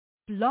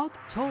Blog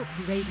Talk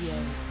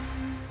Radio.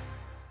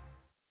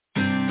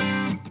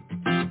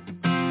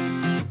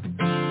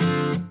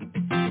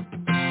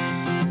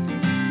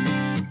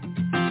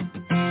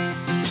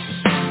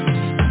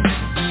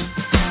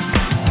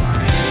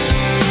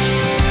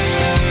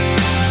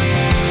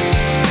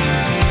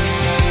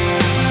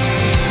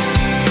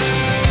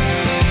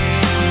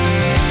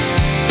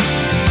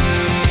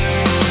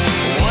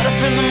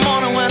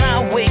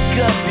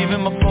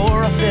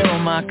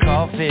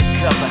 Coffee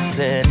cup, I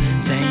said,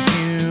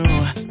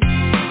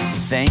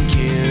 thank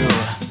you.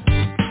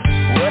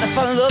 What if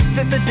I looked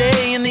at the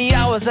day and the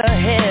hours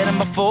ahead, and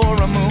before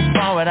I moved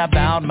forward I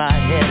bowed my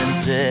head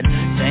and said,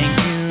 thank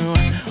you.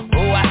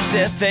 Oh, I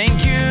said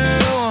thank you.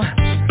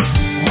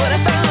 What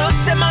if I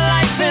looked at my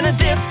life in a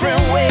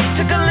different way,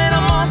 took a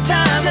little more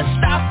time to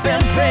stop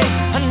and pray?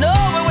 I know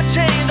it would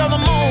change all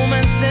the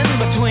moments in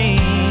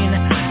between.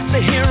 So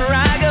here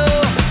I go.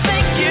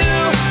 Thank you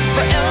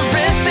for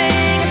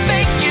everything.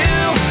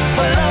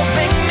 For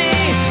loving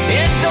me,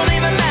 it don't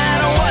even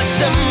matter what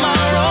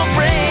tomorrow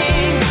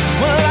brings.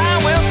 Well,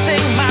 I will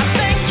sing my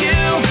thank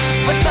you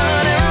for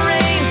sun and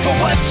rain, for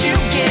what you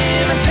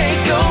give and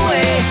take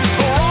away,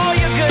 for all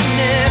your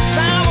goodness.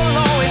 I will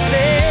always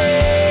say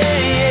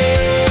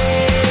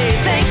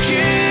thank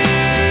you.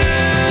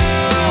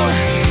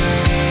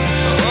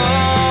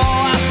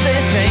 Oh, I say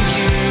thank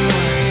you.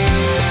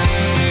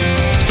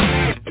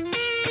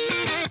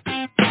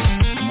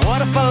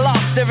 What if I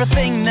lost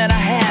everything that I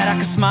had? I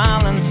could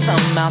smile and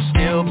somehow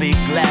still be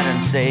glad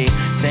and say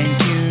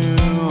thank you,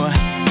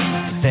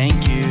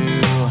 thank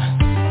you.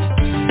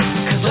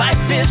 'Cause life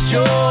is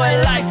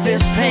joy, life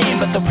is pain,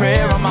 but the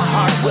prayer on my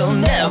heart will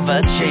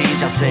never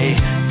change. I say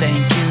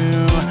thank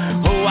you,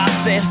 oh, I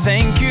say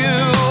thank you.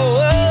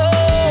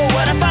 Oh,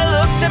 what if I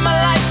looked at my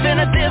life in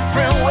a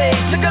different way,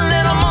 took a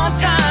little more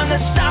time to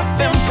stop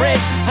and pray?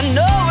 I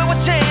know it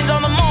would change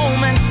all the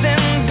moments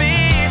in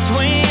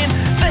between.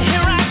 So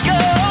here I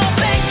go.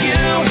 Thank you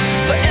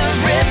for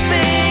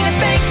everything.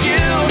 Thank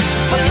you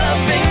for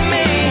loving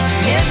me.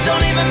 It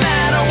don't even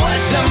matter what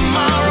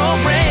tomorrow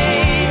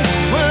brings.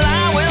 Well,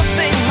 I will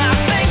sing my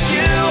thank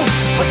you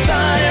for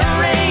sun and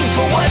rain,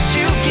 for what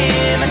you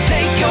give and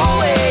take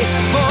away,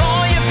 for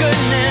all your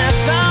goodness.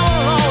 I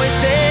will always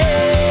say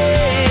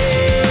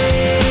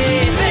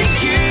thank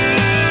you.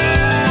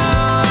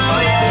 Oh,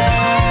 yeah.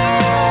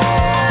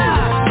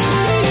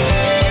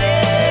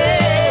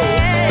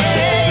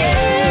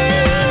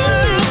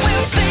 I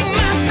will sing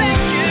my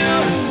thank you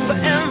for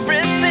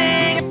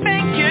everything.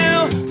 Thank you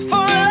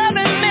for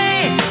loving me.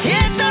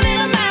 It don't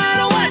even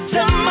matter what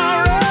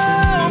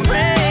tomorrow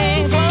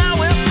brings. Well, I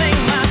will sing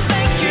my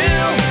thank you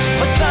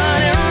for sun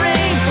and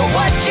rain, for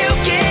what you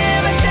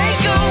give and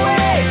take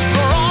away,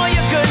 for all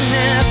your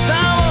goodness.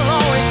 I will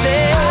always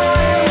say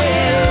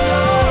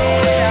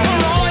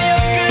for all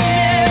your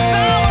goodness.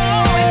 I will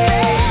always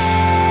say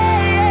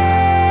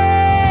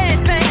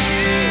thank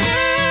you.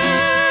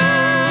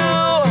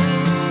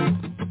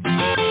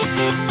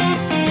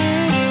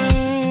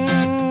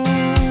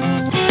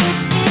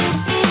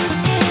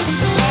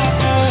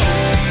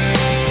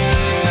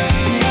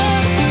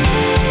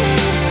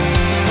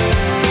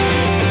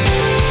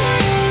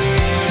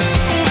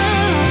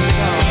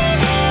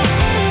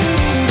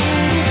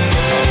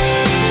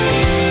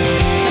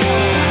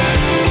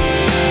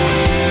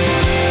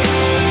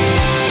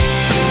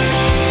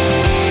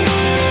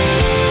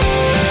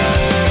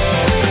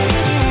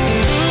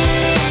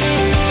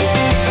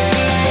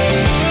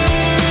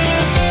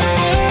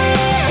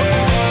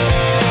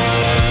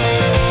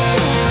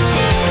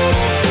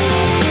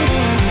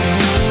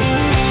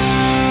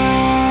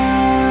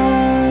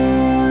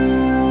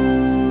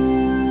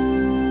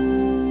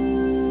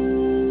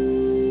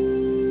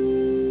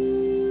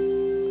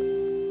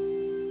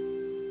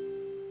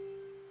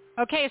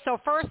 Okay, so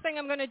first thing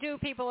I'm going to do,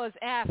 people, is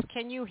ask,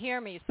 can you hear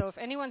me? So if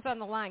anyone's on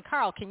the line,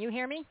 Carl, can you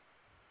hear me?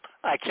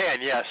 I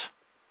can, yes.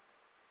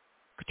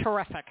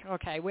 Terrific.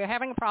 Okay, we're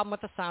having a problem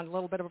with the sound, a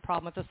little bit of a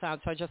problem with the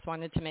sound, so I just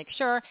wanted to make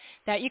sure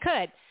that you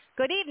could.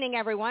 Good evening,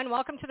 everyone.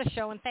 Welcome to the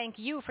show, and thank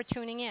you for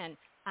tuning in.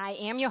 I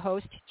am your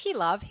host,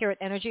 T-Love, here at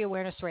Energy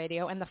Awareness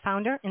Radio, and the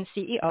founder and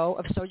CEO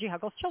of Soji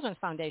Huggles Children's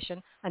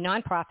Foundation, a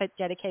nonprofit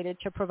dedicated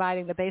to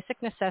providing the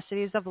basic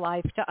necessities of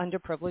life to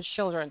underprivileged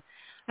children.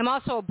 I'm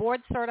also a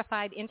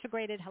board-certified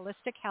integrated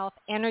holistic health,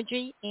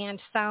 energy, and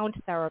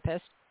sound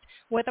therapist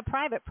with a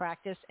private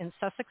practice in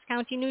Sussex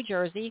County, New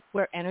Jersey,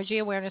 where Energy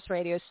Awareness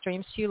Radio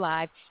streams to you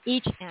live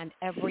each and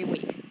every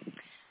week.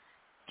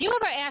 Do you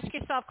ever ask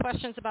yourself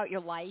questions about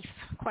your life,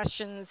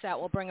 questions that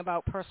will bring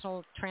about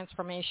personal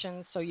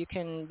transformation so you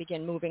can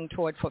begin moving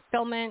toward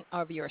fulfillment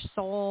of your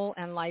soul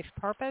and life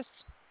purpose?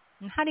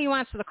 And how do you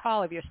answer the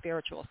call of your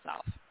spiritual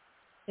self?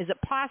 Is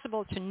it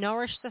possible to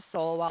nourish the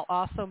soul while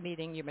also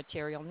meeting your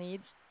material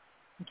needs?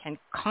 And can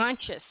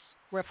conscious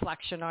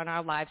reflection on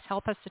our lives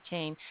help us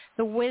attain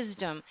the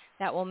wisdom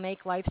that will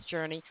make life's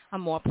journey a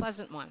more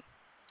pleasant one?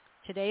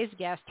 Today's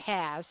guest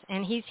has,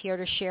 and he's here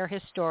to share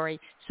his story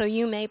so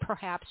you may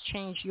perhaps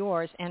change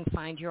yours and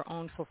find your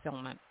own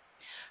fulfillment.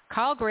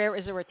 Carl Greer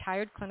is a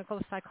retired clinical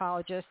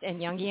psychologist and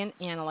Jungian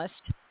analyst,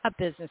 a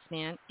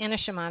businessman, and a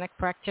shamanic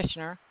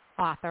practitioner,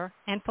 author,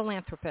 and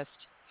philanthropist.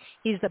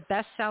 He's the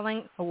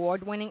best-selling,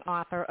 award-winning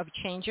author of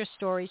Change Your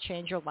Story,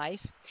 Change Your Life,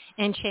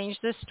 and Change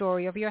the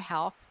Story of Your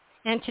Health.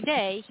 And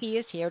today, he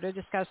is here to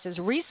discuss his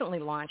recently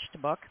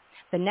launched book,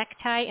 The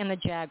Necktie and The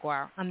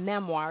Jaguar, a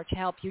memoir to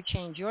help you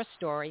change your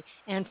story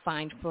and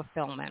find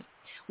fulfillment.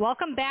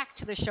 Welcome back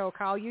to the show,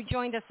 Carl. You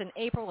joined us in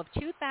April of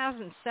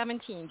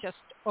 2017, just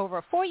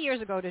over 4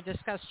 years ago, to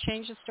discuss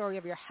Change the Story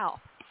of Your Health.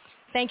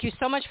 Thank you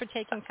so much for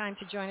taking time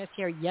to join us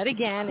here yet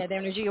again at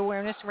Energy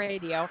Awareness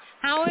Radio.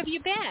 How have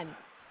you been?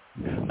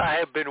 I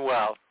have been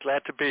well.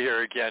 Glad to be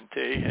here again,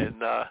 Dee,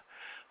 and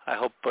I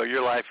hope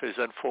your life has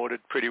unfolded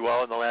pretty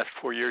well in the last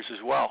 4 years as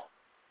well.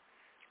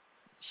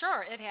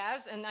 Sure, it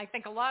has, and I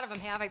think a lot of them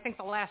have. I think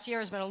the last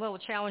year has been a little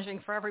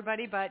challenging for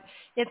everybody, but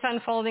it's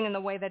unfolding in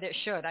the way that it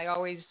should. I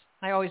always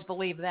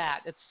believe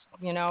that. It's,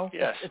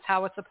 Yes. It's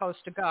how it's supposed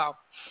to go.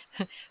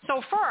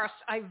 So first,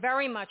 I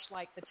very much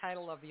like the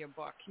title of your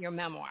book, your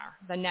memoir,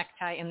 The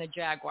Necktie and The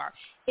Jaguar.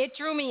 It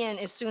drew me in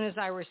as soon as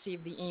I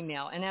received the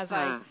email, and as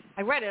I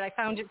read it, I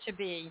found it to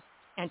be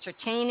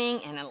entertaining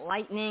and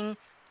enlightening,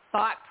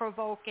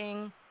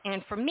 thought-provoking,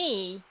 and for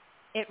me,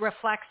 it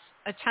reflects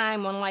a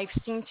time when life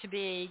seemed to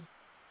be,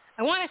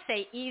 I want to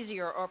say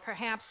easier, or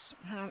perhaps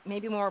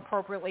maybe more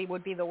appropriately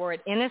would be the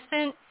word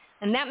innocent.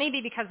 And that may be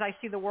because I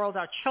see the world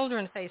our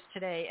children face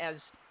today as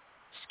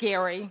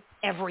scary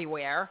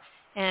everywhere.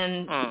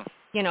 And,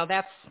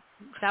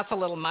 that's a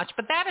little much.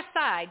 But that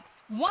aside,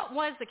 what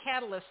was the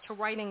catalyst to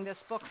writing this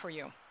book for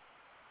you?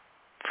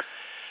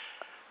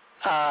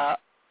 I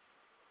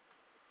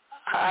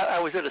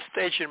was at a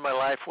stage in my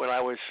life when I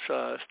was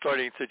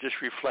starting to just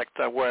reflect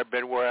on where I've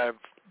been, where I'm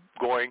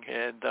going,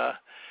 and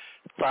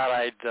thought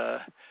I'd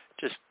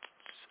just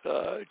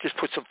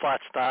put some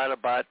thoughts down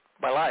about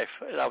my life,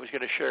 and I was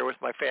going to share with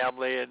my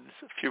family and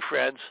a few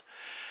friends.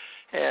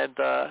 And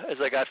as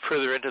I got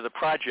further into the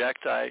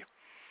project, I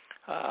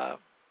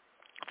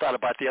thought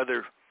about the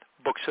other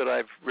books that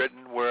I've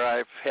written where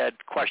I've had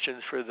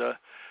questions for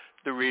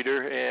the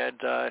reader, and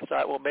I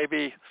thought, well,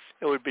 maybe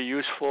it would be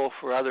useful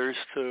for others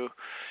to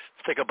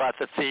think about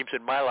the themes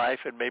in my life,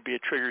 and maybe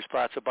it triggers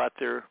thoughts about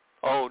their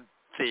own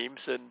themes,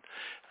 and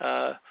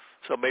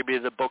so maybe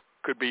the book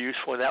could be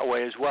useful in that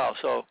way as well.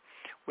 So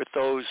with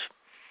those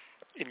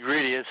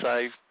ingredients,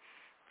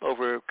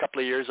 over a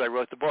couple of years, I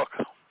wrote the book.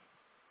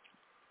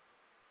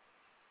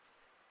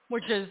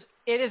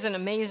 It is an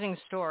amazing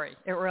story.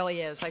 It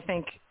really is. I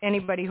think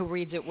anybody who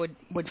reads it would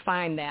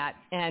find that.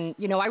 And,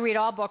 I read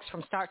all books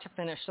from start to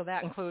finish, so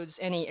that includes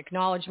any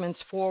acknowledgments,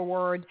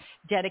 foreword,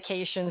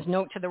 dedications,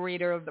 note to the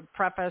reader of the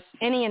preface,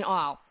 any and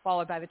all,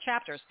 followed by the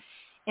chapters.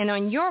 And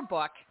on your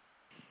book,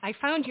 I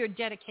found your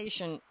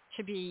dedication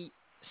to be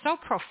so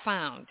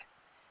profound.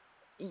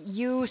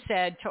 You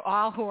said, to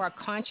all who are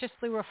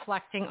consciously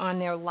reflecting on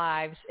their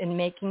lives and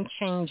making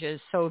changes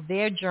so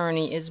their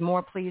journey is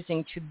more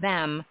pleasing to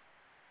them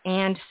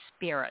and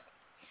spirit.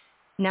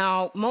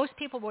 Now, most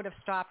people would have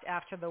stopped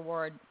after the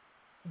word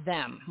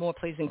them, more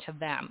pleasing to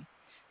them.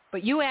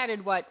 But you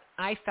added what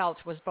I felt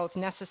was both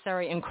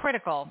necessary and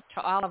critical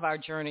to all of our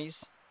journeys.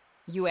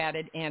 You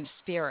added, and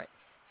spirit.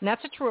 And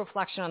that's a true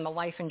reflection on the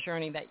life and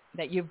journey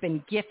that you've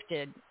been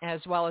gifted, as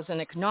well as an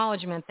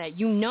acknowledgement that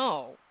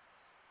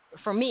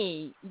for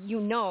me,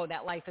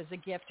 that life is a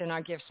gift and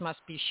our gifts must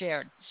be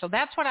shared. So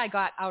that's what I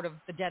got out of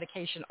the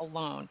dedication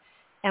alone.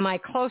 Am I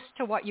close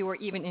to what you were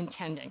even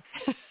intending?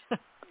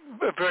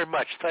 Very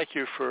much. Thank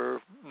you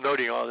for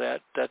noting all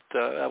that. That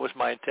was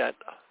my intent.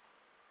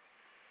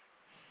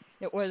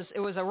 It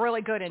was a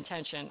really good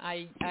intention.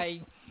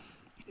 I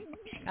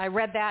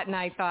read that and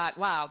I thought,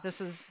 wow, this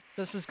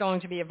is going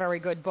to be a very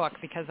good book,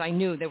 because I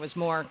knew there was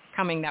more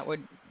coming that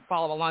would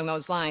follow along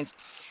those lines.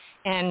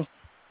 And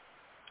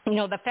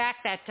the fact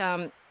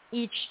that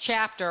each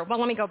chapter, well,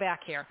 let me go back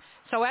here.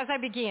 So as I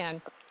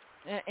began,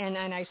 and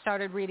I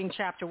started reading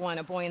chapter 1,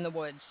 A Boy in the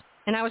Woods,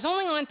 and I was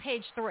only on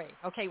page 3.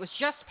 Okay, it was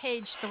just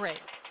page 3,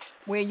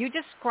 where you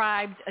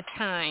described a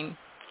time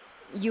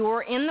you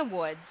were in the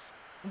woods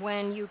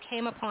when you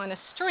came upon a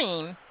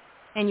stream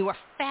and you were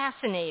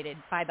fascinated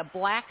by the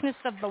blackness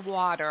of the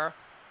water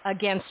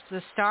against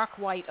the stark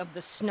white of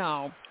the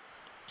snow,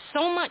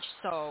 so much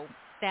so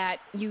that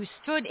you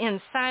stood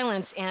in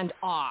silence and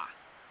awe.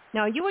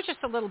 Now, you were just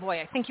a little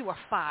boy. I think you were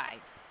 5.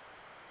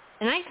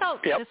 And I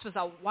felt this was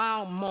a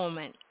wow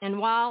moment. And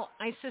while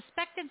I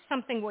suspected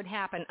something would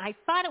happen, I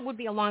thought it would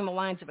be along the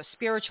lines of a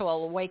spiritual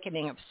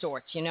awakening of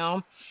sorts,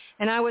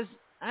 And I was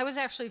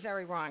actually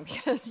very wrong,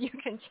 because you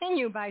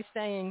continue by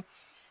saying,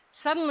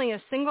 suddenly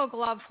a single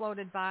glove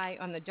floated by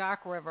on the dark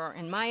river,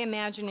 and my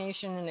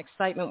imagination and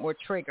excitement were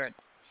triggered.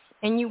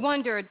 And you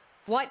wondered,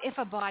 what if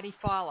a body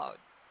followed?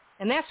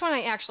 And that's when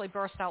I actually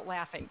burst out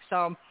laughing.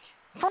 So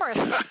first,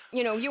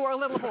 you were a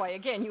little boy.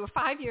 Again, you were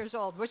 5 years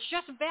old, which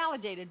just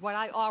validated what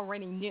I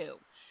already knew.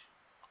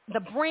 The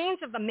brains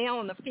of the male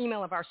and the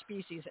female of our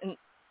species,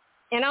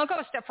 and I'll go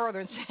a step further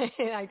and say,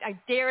 I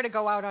dare to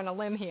go out on a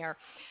limb here,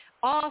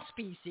 all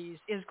species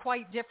is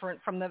quite different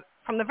from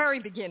from the very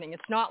beginning.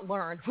 It's not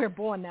learned. We're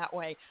born that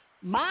way.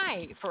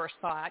 My first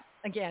thought,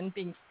 again,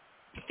 being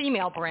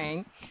female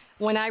brain,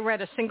 when I read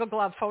A Single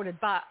Glove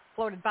floated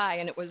by,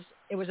 and it was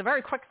a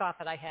very quick thought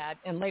that I had,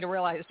 and later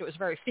realized it was a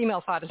very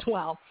female thought as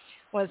well,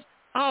 was,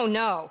 oh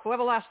no,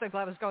 whoever lost their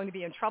glove is going to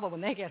be in trouble when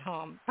they get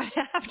home.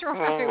 After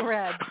I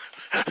read,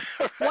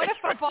 what if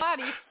a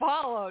body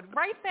followed?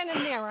 Right then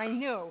and there, I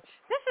knew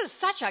this is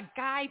such a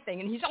guy thing,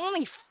 and he's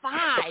only 5.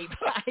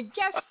 I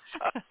guess.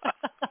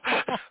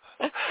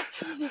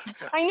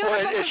 I knew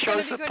it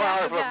shows the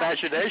power of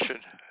imagination.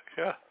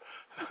 Yeah.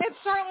 It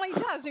certainly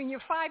does. When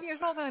you're 5 years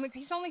old, and I'm like,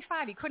 he's only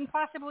 5. He couldn't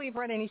possibly have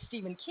read any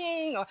Stephen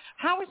King, or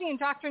how was he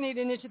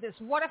indoctrinated into this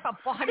what if a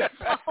body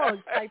follows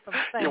type of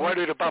thing? You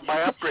wondered about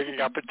my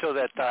upbringing up until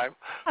that time.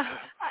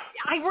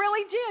 I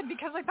really did,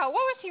 because I thought,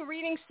 what was he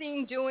reading,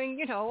 seeing, doing,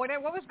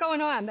 what was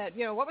going on,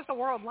 what was the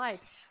world like?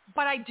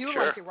 But I do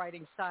like your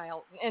writing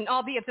style, and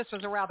albeit this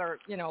was a rather,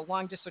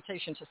 long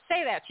dissertation to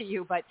say that to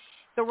you, but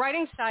the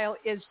writing style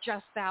is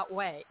just that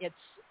way.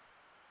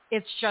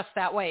 It's just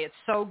that way. It's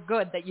so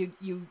good that you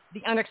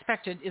the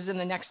unexpected is in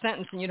the next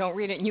sentence, and you don't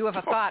read it, and you have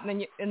a thought,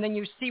 and then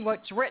you see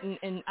what's written,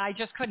 and I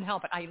just couldn't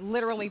help it. I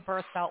literally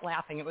burst out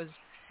laughing. It was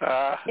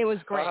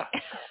great.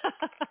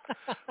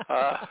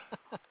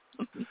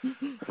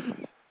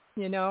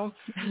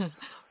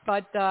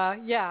 But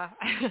yeah,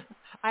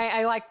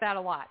 I like that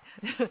a lot.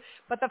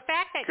 But the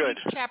fact that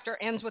each chapter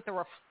ends with a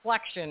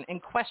reflection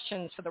and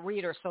questions for the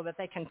reader, so that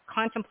they can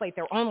contemplate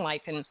their own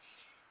life and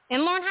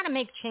learn how to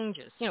make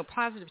changes,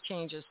 positive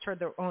changes toward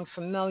their own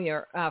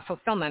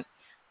fulfillment.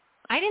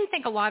 I didn't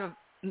think a lot of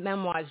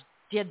memoirs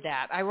did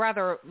that. I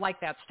rather like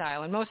that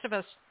style. And most of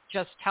us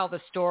just tell the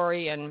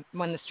story, and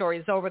when the story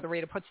is over, the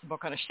reader puts the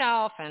book on a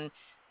shelf. And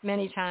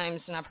many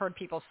times, and I've heard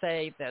people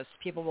say this,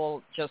 people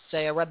will just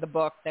say, I read the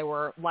book, they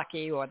were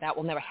lucky, or that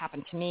will never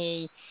happen to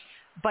me.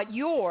 But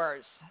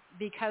yours,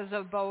 because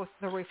of both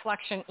the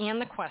reflection and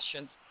the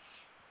questions,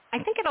 I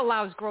think it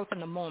allows growth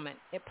in the moment.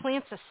 It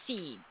plants a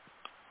seed.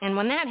 And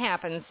when that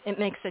happens, it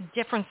makes a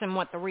difference in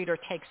what the reader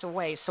takes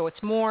away. So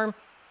it's more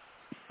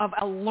of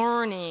a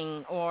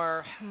learning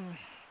or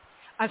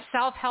a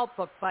self-help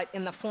book, but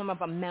in the form of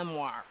a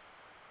memoir.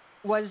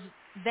 Was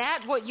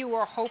that what you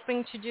were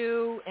hoping to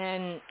do,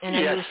 and are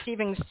you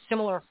receiving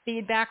similar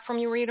feedback from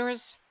your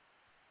readers?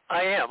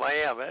 I am.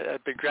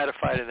 I've been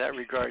gratified in that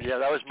regard. Yeah,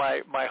 that was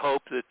my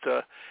hope,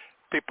 that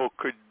people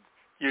could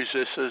use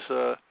this as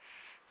a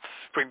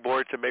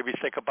springboard to maybe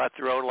think about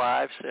their own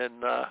lives,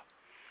 and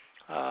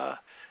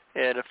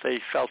if they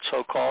felt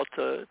so called,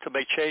 to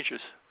make changes.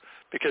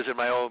 Because in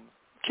my own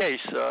case,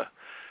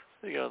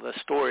 the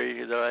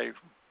story that I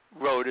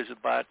wrote is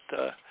about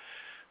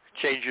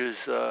changes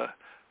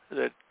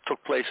that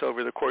took place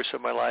over the course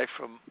of my life,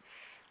 from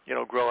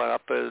growing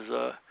up as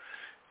a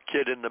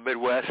kid in the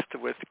Midwest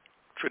with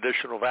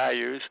traditional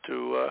values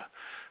to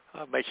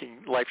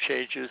making life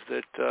changes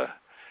that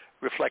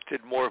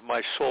reflected more of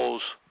my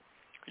soul's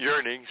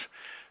yearnings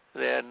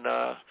than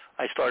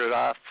I started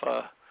off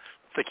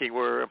thinking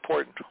were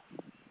important.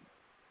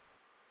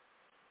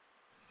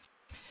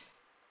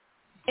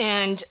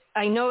 And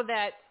I know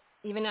that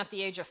even at the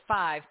age of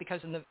 5,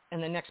 because in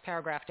the next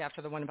paragraph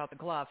after the one about the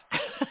glove,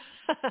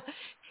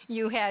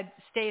 you had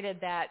stated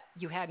that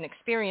you had an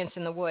experience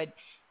in the wood.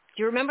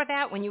 Do you remember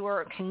that, when you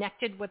were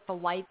connected with the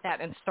light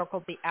that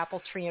encircled the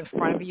apple tree in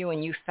front of you,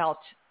 and you felt,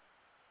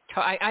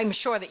 I'm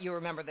sure that you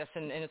remember this,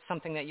 and it's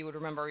something that you would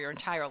remember your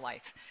entire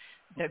life,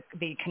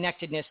 the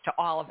connectedness to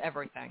all of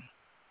everything.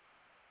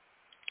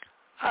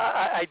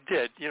 I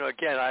did.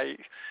 Again, I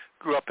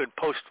grew up in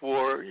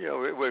post-war,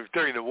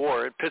 during the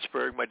war in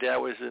Pittsburgh. My dad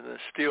was in the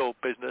steel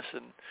business,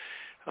 and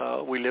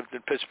we lived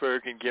in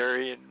Pittsburgh, and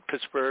Gary in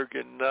Pittsburgh.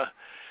 And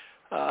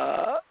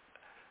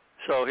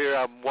so here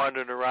I'm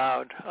wandering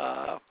around,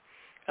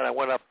 and I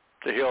went up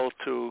the hill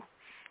to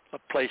a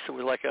place that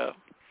was like a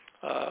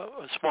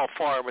small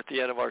farm at the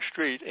end of our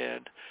street,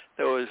 and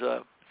there was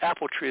an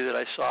apple tree that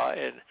I saw,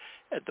 and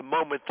at the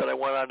moment that I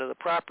went onto the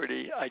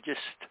property, I just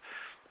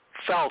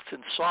felt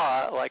and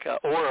saw like an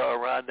aura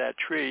around that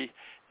tree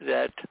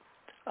that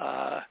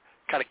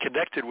kind of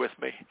connected with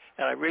me,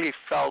 and I really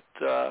felt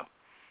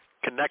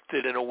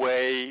connected in a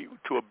way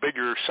to a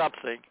bigger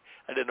something.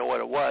 I didn't know what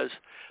it was.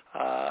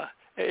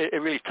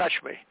 It really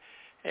touched me,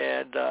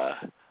 and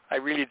I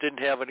really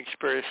didn't have an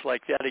experience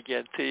like that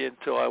again, T,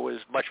 until I was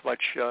much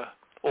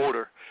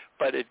older.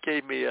 But it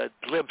gave me a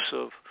glimpse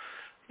of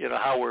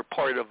how we're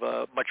part of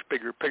a much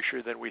bigger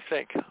picture than we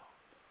think.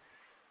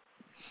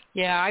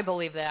 Yeah, I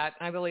believe that.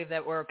 I believe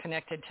that we're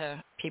connected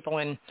to people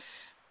and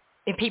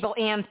people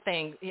and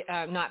things,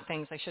 not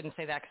things, I shouldn't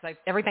say that, because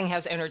everything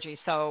has energy.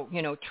 So,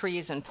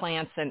 trees and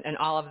plants and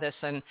all of this.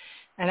 And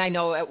I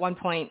know at one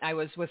point I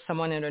was with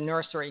someone in a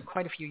nursery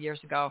quite a few years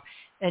ago,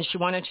 and she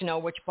wanted to know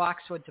which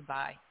boxwood to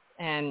buy.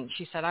 And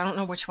she said, I don't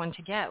know which one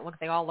to get. Look,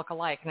 they all look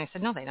alike. And I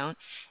said, no, they don't.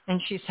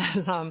 And she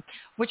says,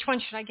 which one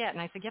should I get?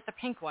 And I said, get the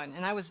pink one.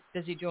 And I was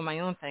busy doing my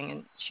own thing.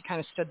 And she kind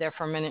of stood there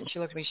for a minute, and she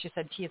looked at me. She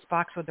said, T, it's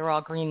boxwood. They're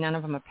all green. None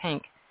of them are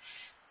pink.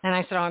 And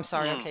I said, oh, I'm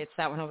sorry. Okay, it's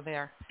that one over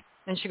there.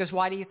 And she goes,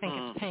 why do you think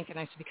it's pink? And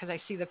I said, because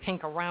I see the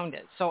pink around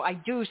it. So I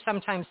do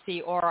sometimes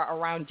see aura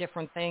around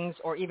different things,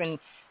 or even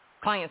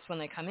clients when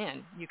they come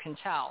in, you can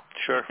tell.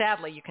 Sure.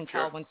 Sadly, you can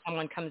tell when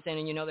someone comes in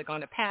and you know they're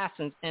going to pass,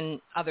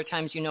 and other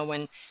times you know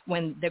when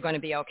they're going to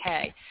be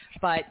okay.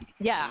 But,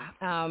 yeah,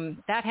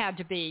 that had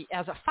to be,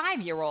 as a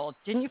 5-year-old,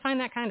 didn't you find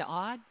that kind of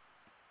odd?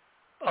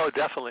 Oh,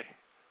 definitely.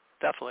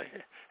 Definitely.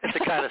 It's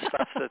the kind of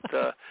stuff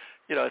that,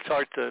 it's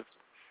hard to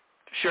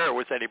share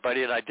with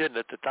anybody, and I didn't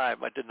at the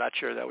time. I did not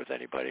share that with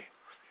anybody.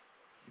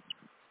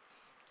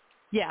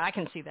 Yeah, I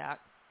can see that.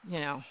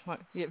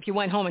 If you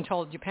went home and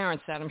told your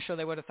parents that, I'm sure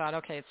they would have thought,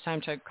 okay, it's time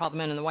to call the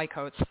men in the white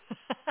coats.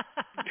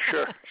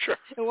 Sure.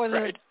 It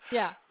wasn't, right.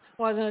 It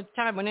wasn't a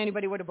time when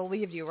anybody would have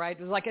believed you, right?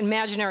 It was like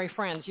imaginary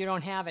friends. You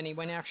don't have any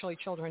when actually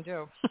children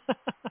do.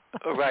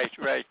 Oh, right.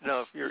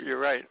 No, you're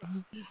right.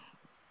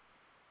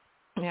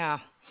 Yeah.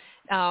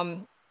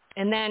 And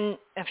then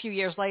a few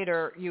years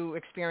later, you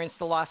experienced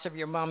the loss of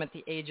your mom at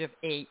the age of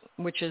 8,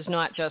 which is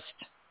not just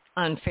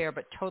unfair,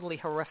 but totally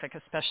horrific,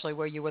 especially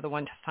where you were the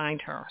one to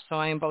find her. So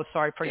I am both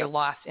sorry for your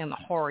loss and the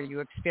horror you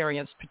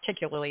experienced,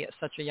 particularly at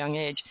such a young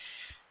age.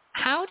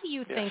 How do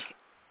you think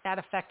that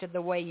affected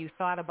the way you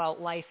thought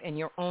about life and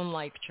your own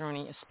life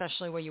journey,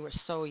 especially where you were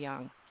so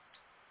young?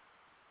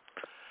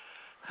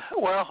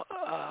 Well,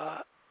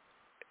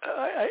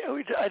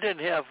 I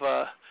didn't have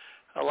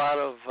a lot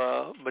of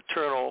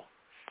maternal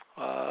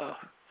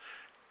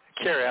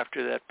care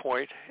after that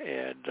point,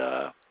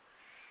 and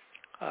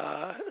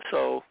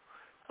so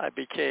I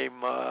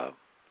became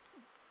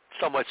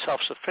somewhat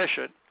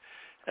self-sufficient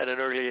at an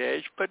early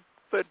age, but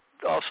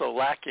also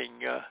lacking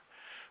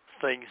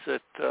things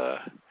that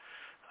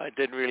I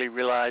didn't really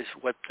realize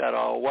what that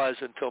all was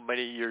until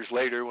many years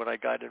later when I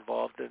got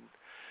involved in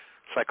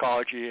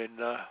psychology and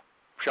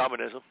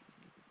shamanism.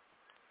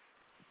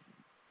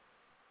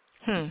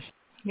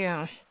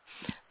 Yeah.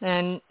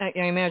 And I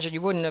imagine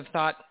you wouldn't have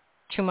thought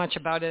too much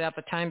about it at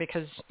the time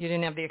because you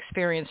didn't have the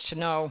experience to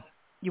know.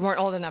 You weren't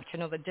old enough to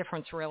know the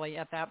difference really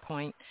at that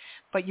point.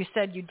 But you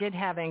said you did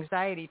have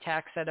anxiety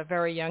attacks at a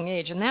very young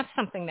age, and that's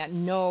something that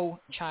no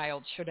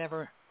child should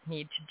ever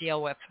need to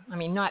deal with. I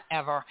mean, not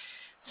ever.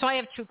 So I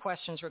have 2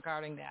 questions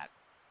regarding that.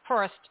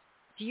 First,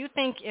 do you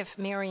think if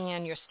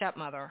Marianne, your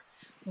stepmother,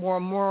 were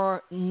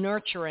more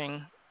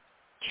nurturing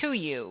to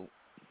you,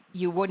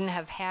 you wouldn't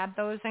have had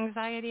those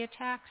anxiety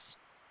attacks?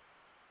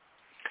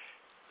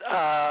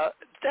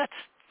 That's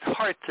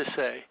hard to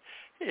say.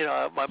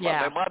 My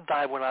mom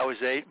died when I was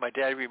 8. My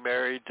dad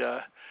remarried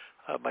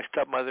my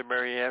stepmother,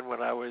 Marianne,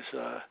 when I was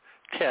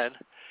 10.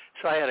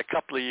 So I had a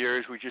couple of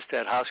years. We just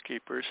had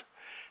housekeepers.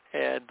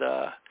 And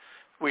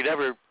we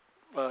never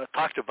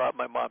talked about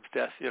my mom's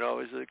death. It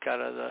was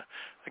kind of the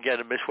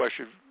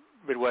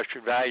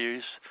Midwestern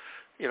values.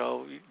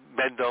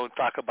 Men don't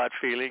talk about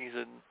feelings,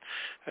 and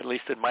at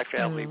least in my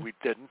family we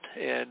didn't.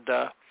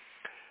 And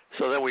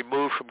so then we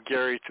moved from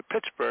Gary to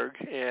Pittsburgh,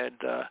 and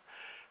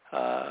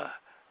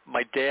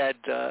my dad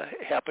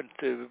happened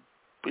to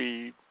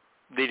be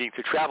needing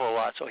to travel a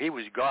lot, so he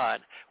was gone.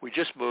 We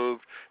just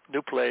moved,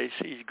 new place,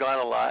 he's gone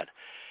a lot,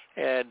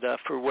 and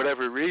for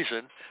whatever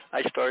reason,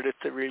 I started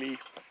to really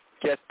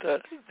get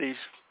these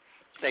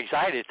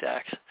anxiety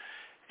attacks.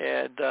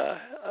 And,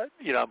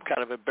 I'm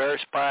kind of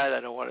embarrassed by it. I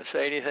don't want to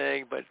say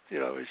anything, but, it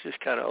was just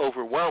kind of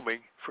overwhelming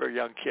for a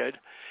young kid.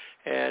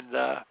 And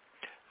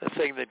the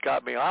thing that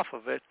got me off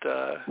of it,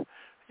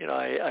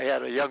 I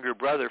had a younger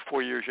brother,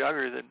 4 years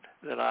younger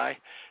than I,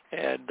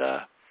 and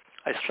I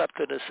slept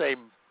in the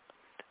same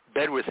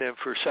bed with him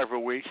for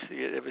several weeks.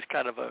 It was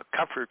kind of a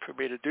comfort for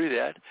me to do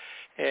that.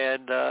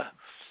 And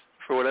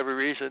for whatever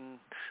reason,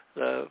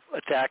 the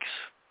attacks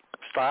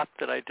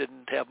stopped, and I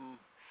didn't have them,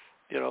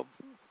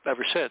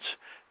 ever since.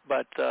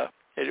 But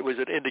it was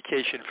an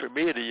indication for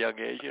me at a young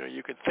age.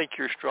 You can think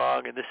you're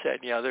strong and this,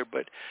 that, and the other,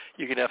 but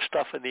you can have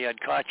stuff in the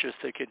unconscious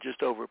that can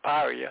just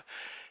overpower you.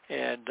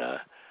 And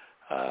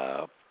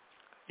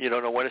you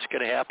don't know when it's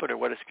going to happen or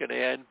when it's going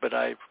to end, but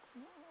I've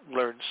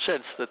learned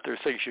since that there are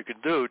things you can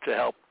do to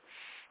help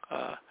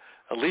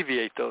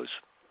alleviate those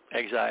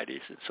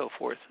anxieties and so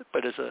forth.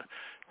 But as a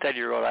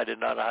 10-year-old, I did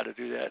not know how to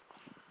do that.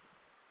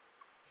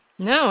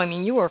 No, I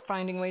mean, you were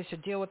finding ways to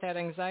deal with that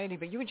anxiety,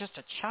 but you were just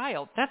a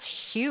child. That's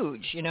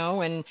huge,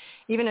 and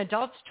even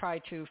adults try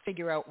to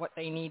figure out what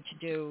they need to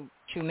do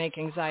to make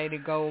anxiety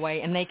go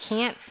away, and they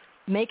can't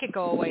make it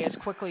go away as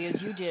quickly as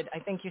you did. I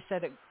think you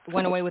said it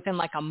went away within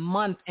like a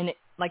month, and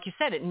like you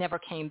said, it never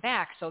came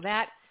back. So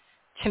that,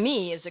 to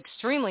me, is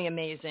extremely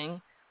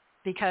amazing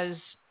because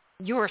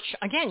you were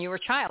a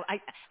child. I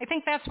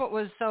think that's what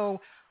was so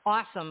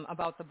awesome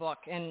about the book,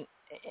 and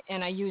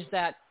I use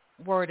that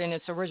word in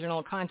its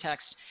original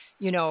context.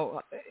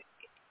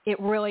 It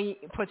really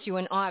puts you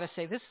in awe to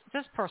say this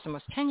person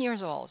was 10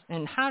 years old,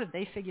 and how did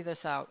they figure this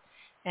out?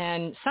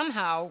 And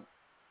somehow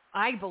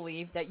I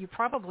believe that you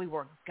probably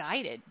were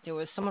guided. There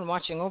was someone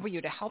watching over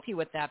you to help you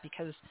with that,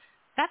 because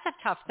that's a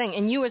tough thing.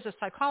 And you as a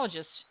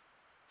psychologist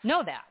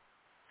know that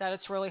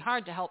it's really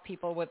hard to help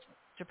people with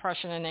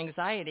depression and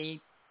anxiety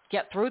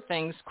get through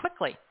things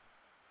quickly.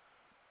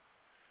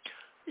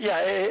 Yeah,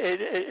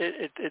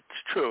 it's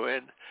true,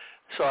 and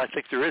so I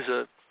think there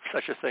is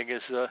such a thing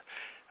as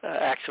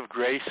acts of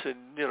grace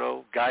and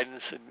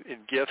guidance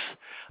and gifts.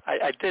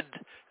 I did,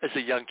 as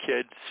a young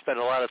kid, spend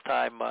a lot of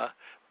time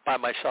by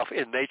myself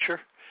in nature,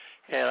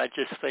 and I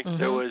just think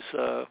there was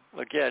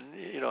again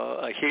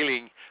a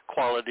healing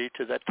quality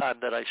to that time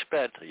that I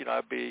spent.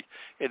 I'd be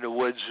in the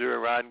woods or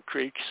around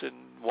creeks and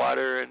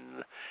water,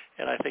 and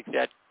I think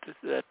that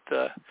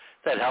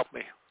helped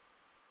me.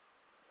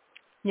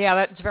 Yeah,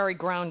 that's very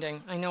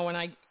grounding. I know when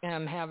I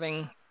am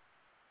having,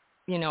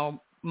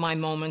 my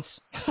moments,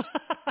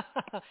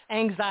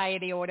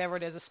 anxiety or whatever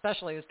it is,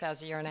 especially this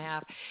past year and a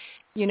half,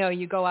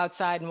 you go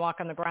outside and walk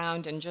on the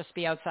ground and just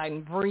be outside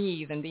and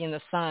breathe and be in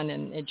the sun,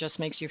 and it just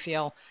makes you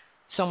feel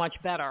so much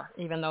better,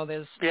 even though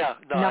there's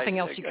nothing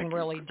else you can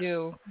really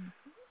do.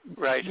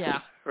 Right. Yeah.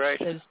 Right.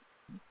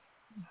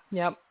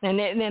 Yep.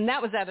 And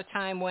that was at a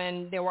time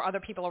when there were other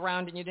people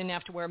around and you didn't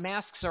have to wear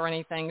masks or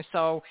anything.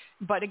 So,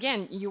 but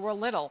again, you were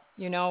little,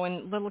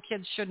 and little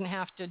kids shouldn't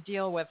have to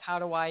deal with how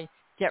do I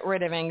get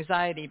rid of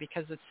anxiety,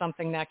 because it's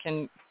something that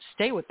can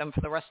stay with them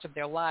for the rest of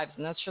their lives.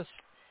 And that's just,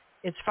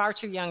 it's far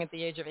too young at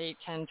the age of 8,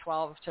 10,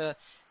 12 to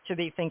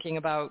be thinking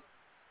about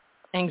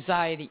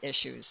anxiety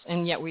issues.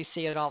 And yet we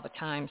see it all the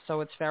time.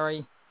 So it's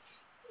very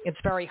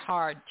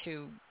hard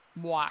to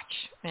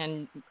watch.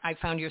 And I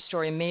found your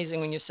story amazing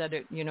when you said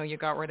it, you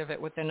got rid of it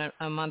within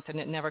a month and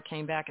it never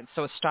came back. And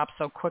so it stopped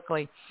so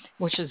quickly,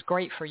 which is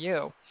great for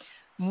you.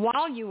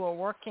 While you were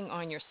working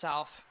on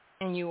yourself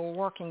and you were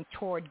working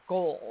toward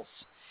goals,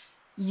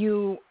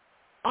 you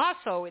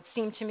also, it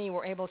seemed to me,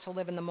 were able to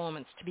live in the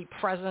moments, to be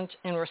present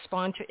and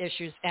respond to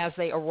issues as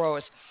they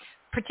arose,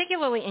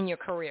 particularly in your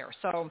career.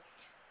 So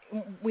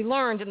we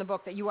learned in the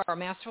book that you are a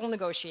masterful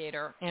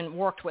negotiator and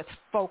worked with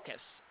focus,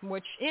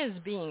 which is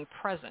being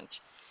present.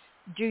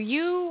 Did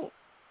you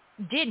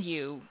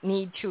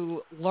need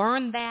to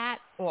learn that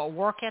or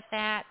work at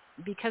that?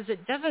 Because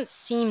it doesn't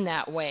seem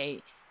that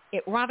way.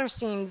 It rather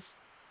seems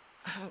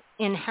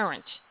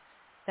inherent,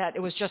 that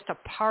it was just a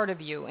part of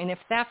you. And if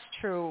that's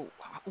true,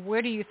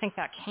 where do you think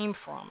that came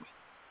from?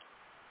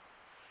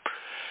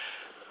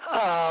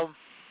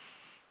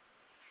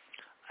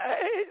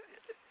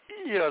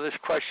 This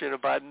question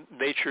about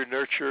nature,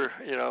 nurture,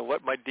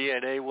 what my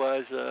DNA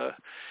was,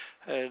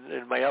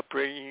 and my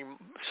upbringing,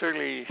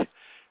 certainly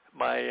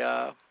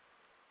my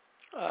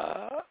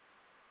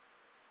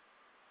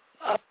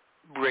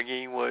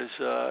upbringing was,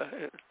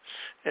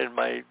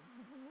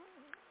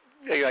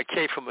 I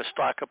came from a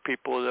stock of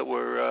people that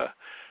were,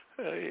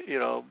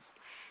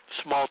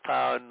 small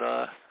town,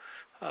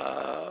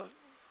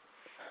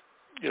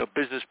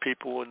 business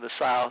people in the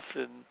South,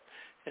 and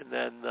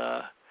then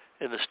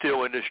in the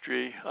steel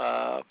industry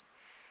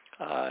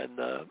in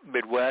the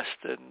Midwest,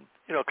 and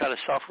kind of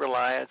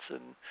self-reliance,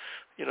 and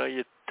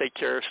you take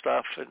care of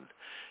stuff,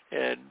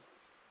 and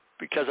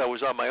because I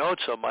was on my own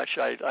so much,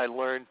 I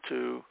learned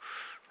to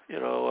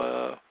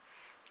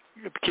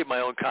keep my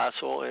own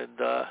counsel and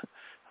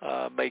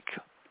make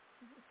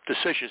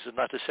decisions. And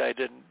not to say I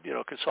didn't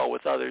consult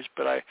with others,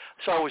 but I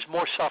was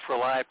more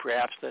self-reliant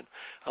perhaps than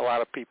a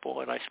lot of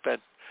people, and I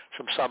spent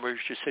some summers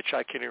just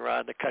hitchhiking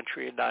around the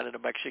country and down into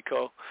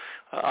Mexico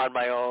on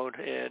my own,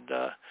 and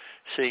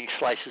seeing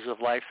slices of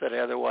life that I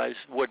otherwise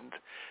wouldn't.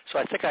 So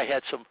I think I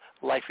had some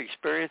life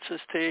experiences,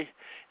 T,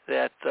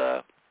 that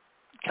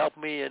helped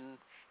me in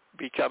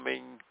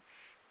becoming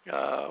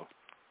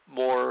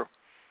more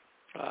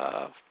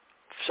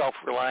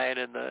self-reliant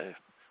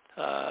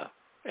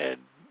and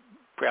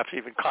perhaps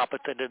even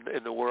competent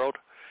in the world.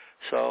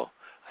 So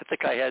I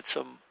think I had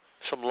some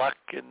luck,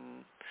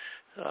 and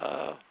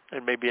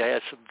maybe I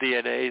had some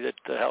DNA that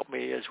helped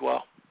me as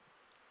well.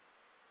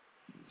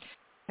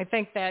 I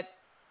think that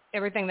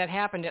everything that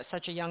happened at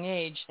such a young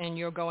age, and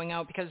you're going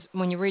out, because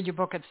when you read your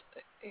book, it's,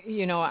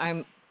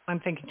 I'm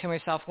thinking to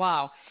myself,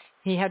 wow,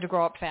 he had to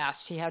grow up fast.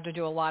 He had to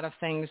do a lot of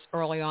things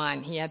early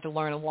on. He had to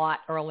learn a lot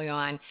early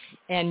on.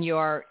 And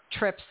your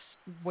trips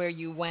where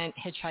you went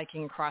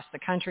hitchhiking across the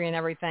country and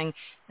everything,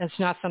 it's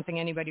not something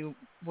anybody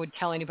would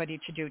tell anybody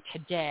to do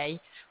today,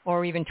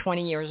 or even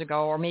 20 years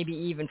ago, or maybe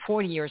even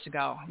 40 years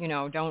ago.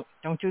 Don't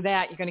do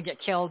that. You're going to get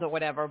killed or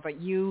whatever. But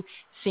you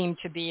seem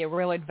to be a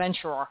real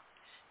adventurer,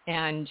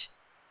 and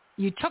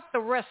you took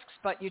the risks,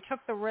 but you took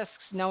the risks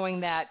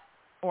knowing that,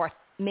 or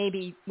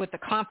maybe with the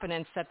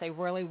confidence that they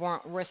really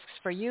weren't risks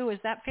for you. Is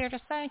that fair to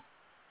say?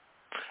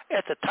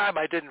 At the time,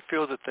 I didn't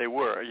feel that they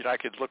were. I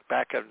could look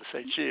back at it and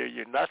say, "Gee, are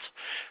you nuts?"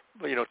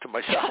 To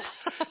myself,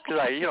 because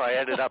I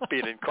ended up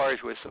being in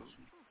cars with some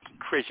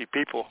crazy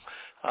people.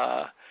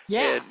 Yeah.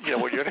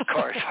 And when you're in a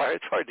car,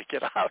 it's hard to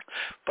get out.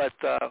 But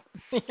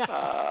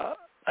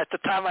at the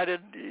time, I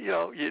didn't.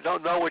 You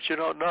don't know what you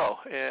don't know,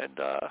 and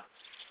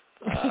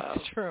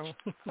it's true.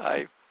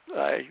 I'd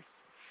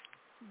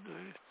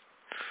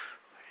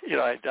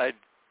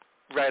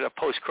write a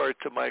postcard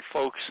to my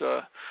folks.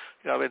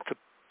 I'm in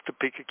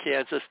Topeka,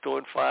 Kansas,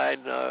 doing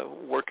fine,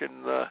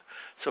 working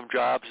some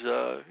jobs.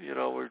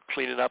 We're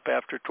cleaning up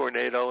after a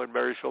tornado in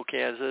Marysville,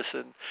 Kansas,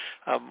 and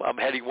I'm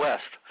heading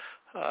west.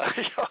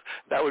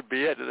 that would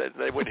be it.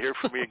 They wouldn't hear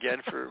from me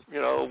again for,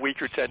 a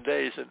week or 10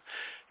 days. And,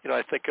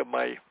 I think of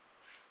my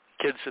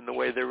kids and the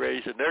way they're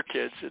raising their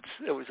kids.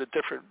 It was a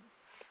different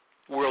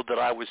world that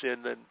I was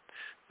in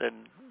than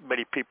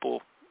many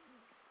people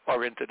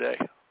are in today.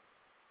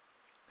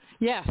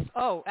 Yes.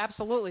 Oh,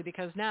 absolutely.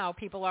 Because now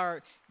people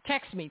are,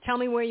 text me, tell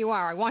me where you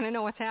are. I want to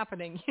know what's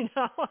happening,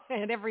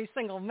 at every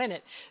single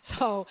minute.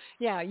 So,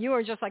 yeah, you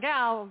were just like,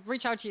 I'll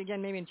reach out to you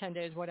again maybe in 10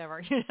 days,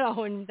 whatever,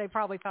 and they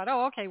probably thought,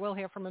 oh, okay, we'll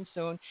hear from him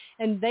soon.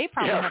 And they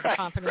probably had the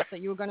confidence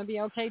that you were going to be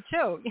okay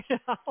too,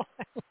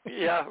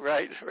 Yeah,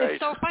 right. It's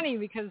so funny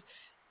because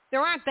there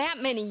aren't that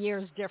many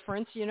years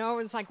difference,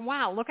 It's like,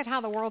 wow, look at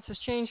how the world has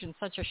changed in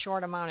such a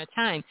short amount of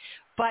time.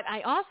 But I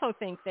also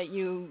think that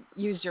you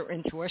used your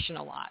intuition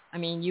a lot. I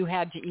mean, you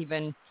had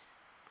to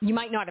you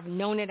might not have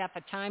known it at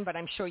the time, but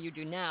I'm sure you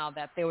do now,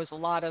 that there was a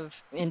lot of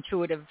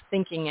intuitive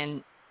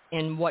thinking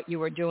in what you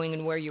were doing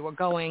and where you were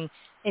going.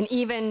 And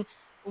even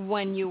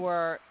when you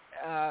were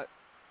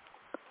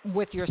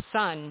with your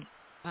son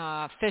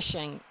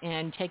fishing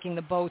and taking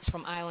the boats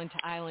from island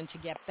to island to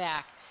get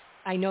back,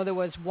 I know there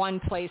was one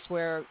place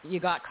where you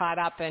got caught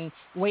up and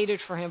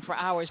waited for him for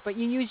hours, but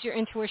you used your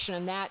intuition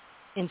in that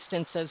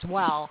instance as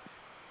well,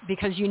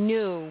 because you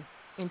knew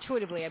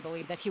intuitively, I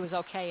believe, that he was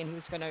okay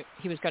and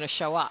he was gonna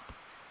show up.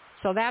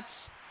 So that's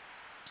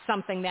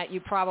something that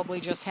you probably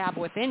just have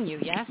within you,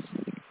 yes?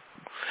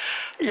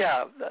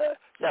 Yeah,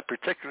 that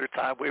particular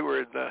time we were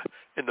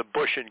in the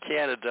bush in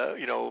Canada,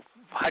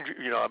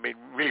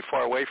 really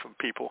far away from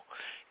people,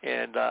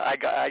 and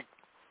I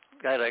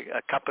had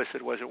a compass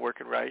that wasn't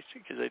working right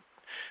because it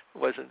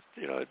wasn't,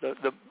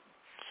 the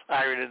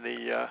iron in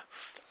the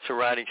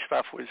surrounding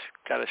stuff was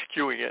kind of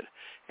skewing it,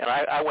 and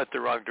I went the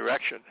wrong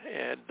direction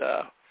and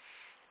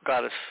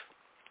got us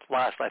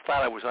lost. I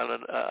thought I was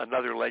on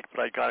another lake,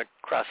 but I'd gone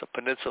across a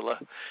peninsula,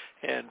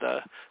 and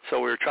so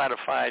we were trying to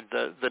find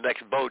the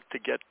next boat to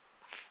get,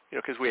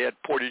 because we had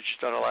portage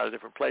done a lot of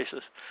different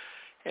places,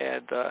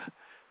 and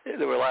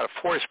there were a lot of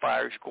forest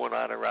fires going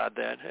on around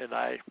then, and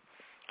I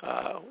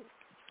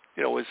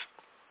was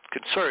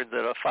concerned that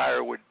a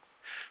fire would,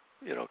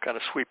 kind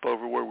of sweep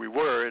over where we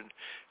were, and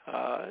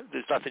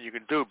there's nothing you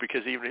can do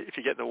because even if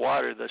you get in the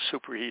water, the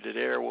superheated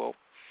air will,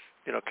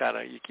 you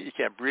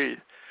can't breathe.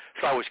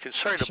 So I was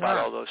concerned about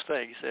all those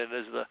things, and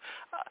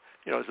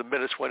as the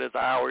minutes went into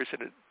hours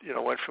and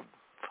it, went from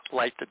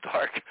light to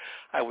dark,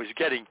 I was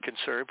getting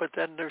concerned. But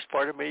then there's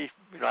part of me,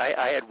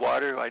 I had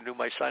water. I knew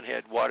my son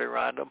had water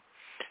around him,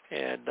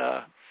 and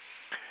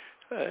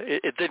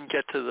it didn't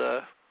get to the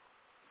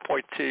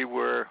point T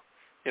where,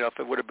 if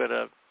it would have been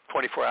a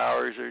 24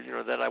 hours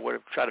or, then I would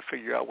have tried to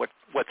figure out what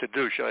to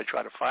do. Should I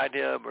try to find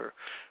him or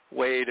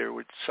wait, or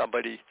would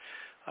somebody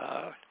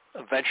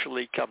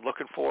eventually come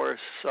looking for us?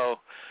 So,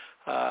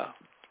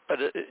 but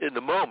in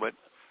the moment,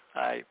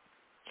 I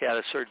had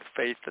a certain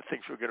faith that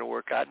things were going to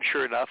work out. And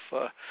sure enough,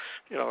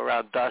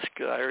 around dusk,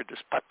 I heard this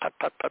put, put,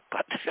 put, put,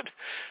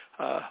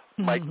 put.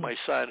 Mike, my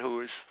son, who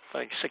was, I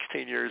think,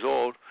 16 years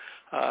old,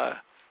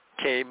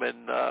 came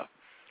and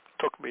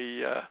took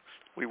me.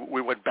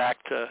 We went back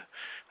to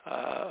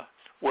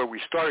where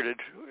we started,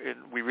 and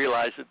we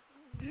realized that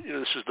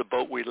this is the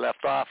boat we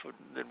left off,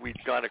 and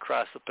we'd gone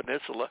across the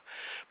peninsula.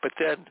 But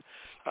then,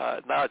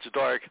 now it's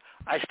dark,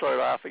 I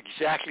started off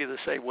exactly the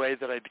same way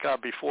that I'd gone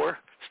before,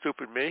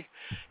 stupid me,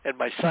 and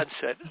my son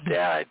said,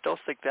 Dad, I don't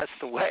think that's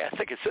the way, I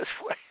think it's this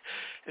way.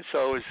 And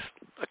so it was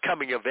a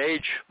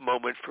coming-of-age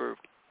moment for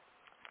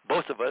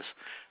both of us,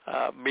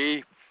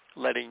 me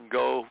letting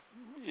go,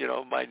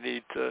 my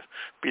need to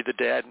be the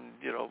dad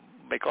and,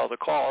 make all the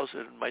calls,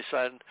 and my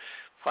son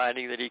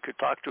finding that he could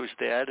talk to his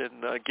dad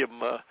and give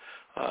him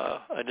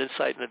an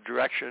insight in a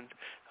direction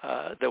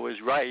that was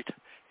right,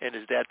 and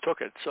his dad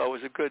took it. So it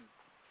was a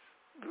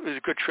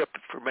good trip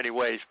for many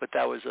ways, but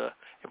that was an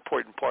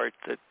important part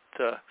that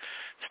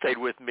stayed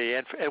with me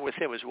and with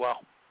him as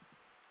well.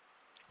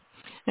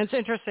 It's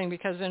interesting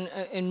because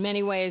in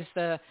many ways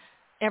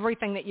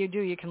everything that you do,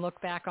 you can look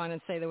back on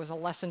and say there was a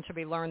lesson to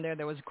be learned there.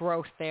 There was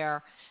growth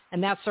there.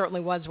 And that certainly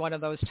was one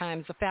of those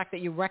times. The fact that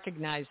you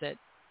recognize it,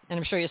 and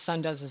I'm sure your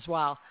son does as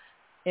well,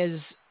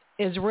 is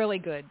really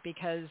good,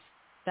 because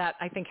that,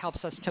 I think,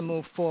 helps us to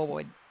move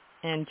forward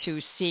and to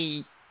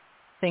see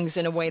things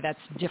in a way that's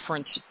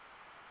different,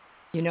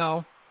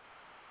 yes,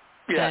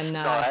 than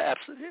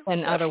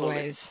other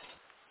ways.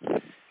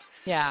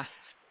 Yeah.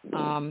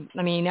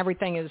 I mean,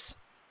 everything is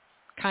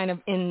kind of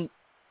in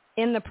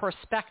the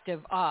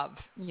perspective of,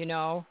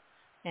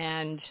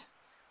 and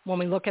when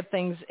we look at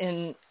things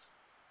in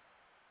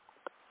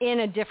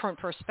a different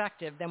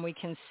perspective, then we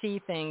can see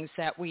things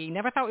that we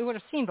never thought we would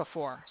have seen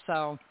before.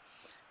 So,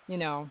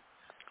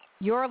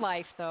 your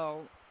life,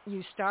 though,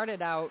 you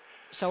started out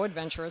so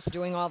adventurous,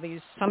 doing all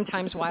these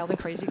sometimes wild and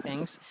crazy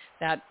things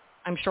that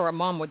I'm sure a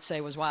mom would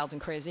say was wild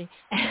and crazy.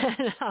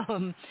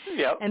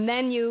 And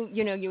then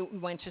you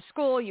went to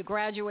school, you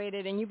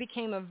graduated, and you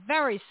became a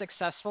very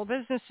successful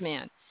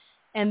businessman.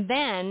 And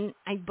then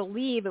I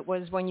believe it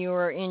was when you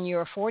were in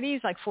your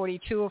 40s, like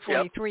 42 or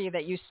 43,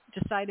 that you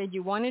decided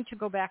you wanted to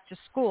go back to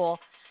school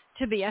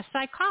to be a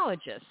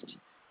psychologist.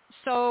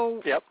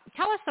 So Yep.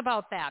 tell us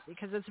about that,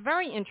 because it's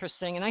very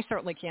interesting, and I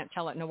certainly can't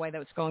tell it in a way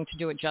that's going to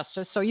do it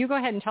justice. So you go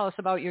ahead and tell us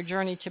about your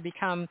journey to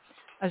become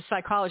a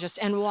psychologist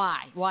and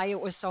why it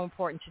was so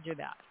important to do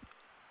that.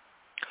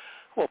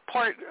 Well,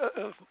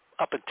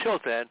 up until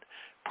then,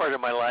 part of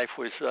my life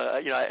was,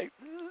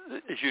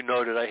 as you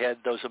noted, I had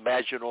those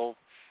imaginal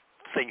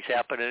things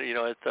happening,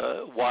 at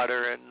the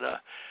water, and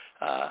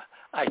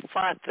I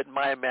thought that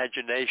my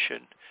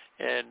imagination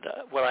and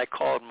what I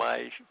called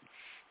my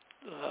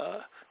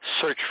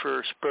search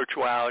for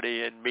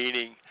spirituality and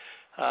meaning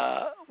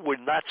would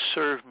not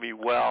serve me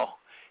well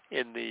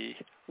in the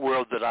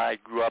world that I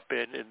grew up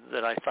in and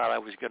that I thought I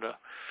was going to,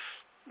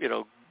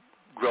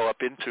 grow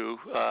up into,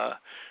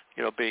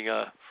 being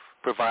a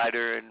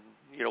provider and,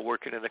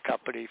 working in a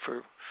company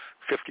for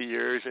 50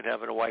 years and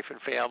having a wife and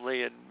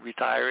family and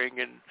retiring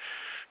and,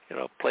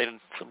 playing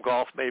some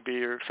golf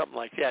maybe or something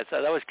like that.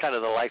 So that was kind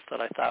of the life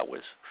that I thought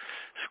was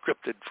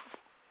scripted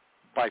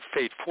by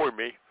fate for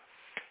me.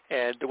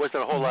 And there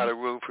wasn't a whole lot of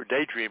room for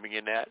daydreaming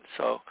in that.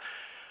 So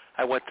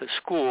I went to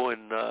school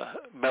in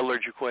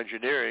metallurgical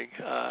engineering,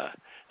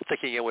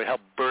 thinking it would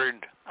help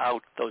burn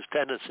out those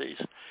tendencies.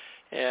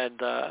 And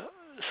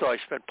so I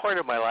spent part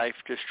of my life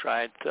just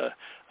trying to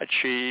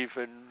achieve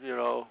and,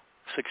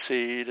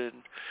 succeed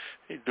and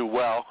do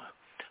well,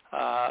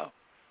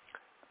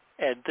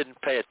 and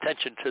didn't pay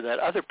attention to that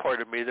other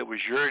part of me that was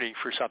yearning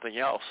for something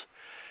else.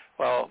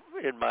 Well,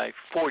 in my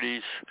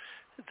 40s,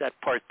 that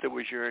part that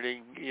was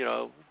yearning,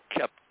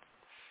 kept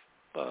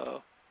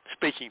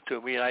speaking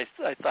to me, and I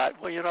thought,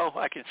 well,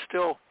 I can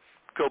still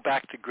go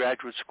back to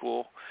graduate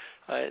school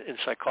in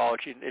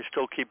psychology and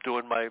still keep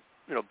doing my,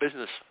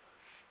 business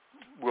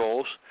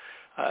roles,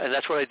 and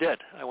that's what I did.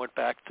 I went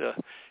back to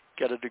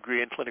get a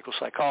degree in clinical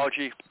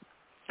psychology.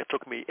 It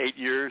took me 8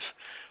 years.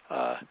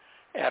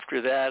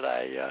 After that,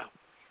 I,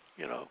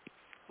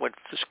 went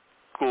to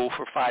school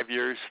for 5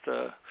 years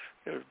to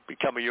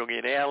become a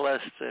Jungian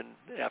analyst, and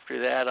after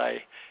that,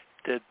 I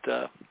did,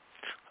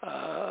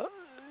 a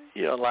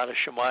lot of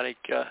shamanic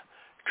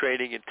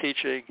training and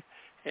teaching,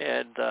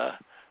 and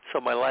so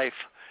my life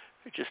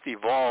just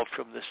evolved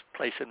from this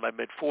place in my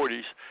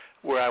mid-40s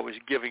where I was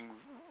giving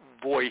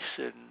voice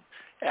and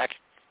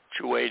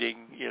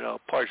actuating,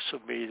 parts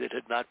of me that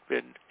had not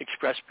been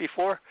expressed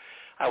before.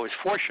 I was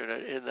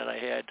fortunate in that I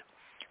had,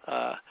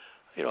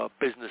 a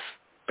business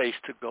base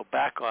to go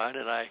back on,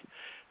 and I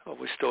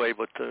was still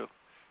able to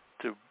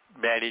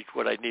manage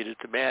what I needed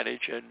to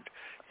manage. And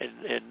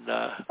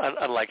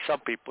unlike some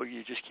people,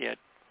 you just can't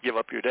give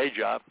up your day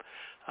job.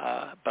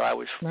 But I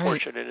was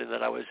fortunate in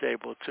that I was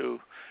able to,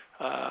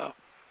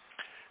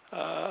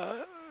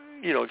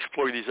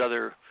 explore these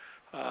other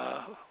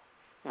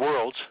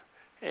worlds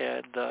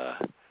and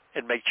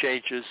make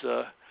changes,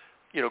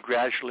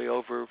 gradually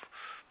over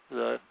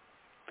the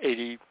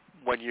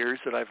 81 years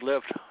that I've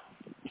lived.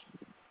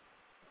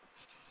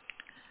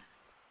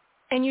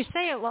 And you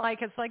say it like,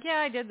 yeah,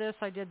 I did this,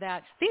 I did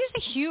that. These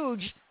are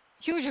huge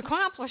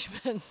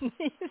accomplishments.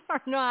 These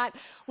are not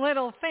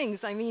little things.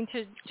 I mean,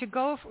 to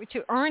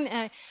earn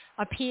a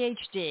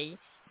PhD,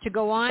 to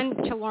go on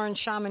to learn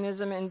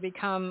shamanism and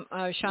become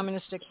a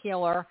shamanistic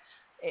healer,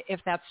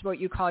 if that's what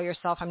you call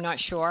yourself, I'm not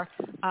sure,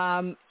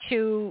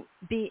 to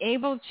be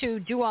able to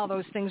do all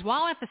those things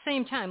while at the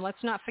same time,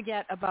 let's not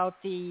forget about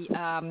the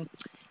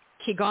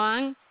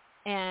Qigong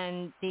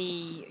and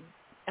the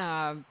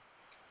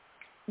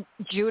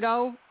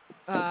judo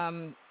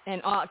and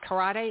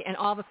karate and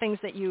all the things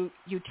that you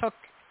took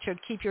to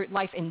keep your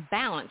life in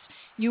balance.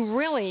 You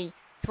really,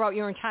 throughout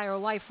your entire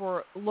life,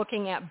 were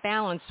looking at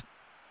balance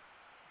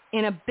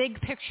in a big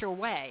picture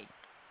way.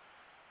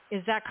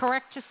 Is that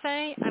correct to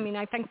say? I mean,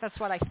 I think that's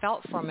what I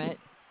felt from it.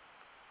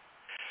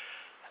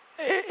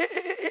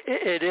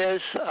 It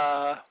is.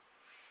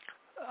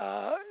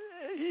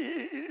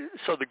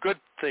 So the good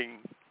thing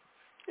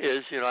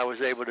is, I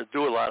was able to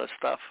do a lot of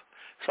stuff.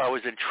 So I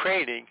was in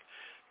training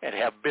and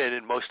have been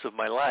in most of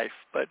my life.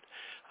 But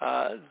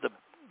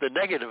the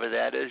negative of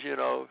that is,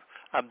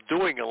 I'm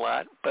doing a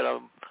lot, but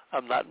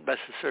I'm not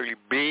necessarily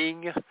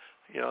being,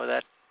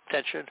 that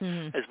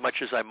tension as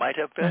much as I might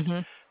have been.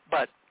 Mm-hmm.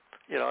 But,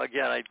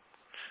 again, I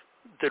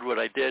did what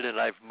I did, and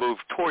I've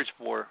moved towards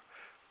more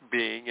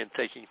being and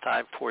taking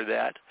time for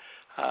that.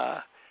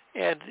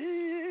 And,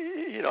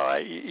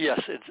 yes,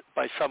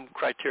 by some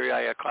criteria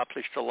I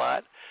accomplished a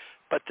lot,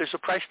 but there's a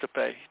price to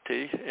pay,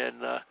 T.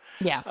 And,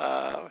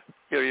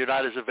 you're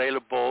not as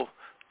available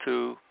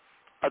to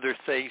other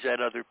things and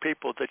other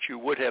people that you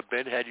would have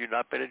been had you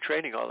not been in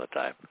training all the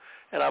time.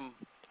 And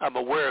I'm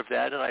aware of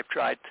that, and I've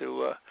tried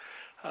to,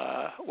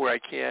 where I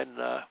can,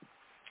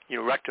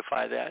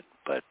 rectify that.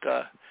 But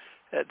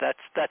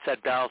that's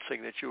that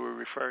balancing that you were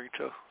referring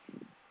to.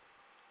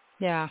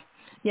 Yeah,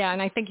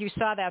 and I think you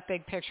saw that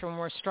big picture when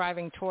we're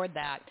striving toward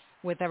that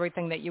with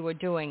everything that you were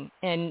doing.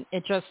 And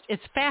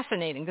it's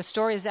fascinating. The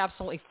story is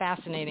absolutely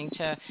fascinating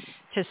to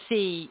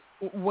see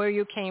where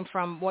you came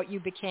from, what you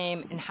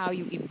became, and how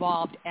you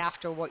evolved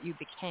after what you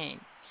became.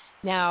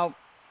 Now,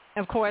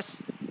 of course,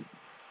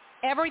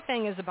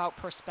 everything is about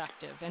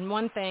perspective. And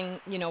one thing,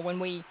 when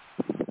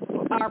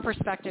our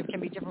perspective can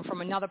be different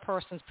from another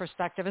person's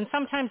perspective, and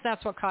sometimes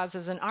that's what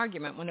causes an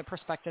argument when the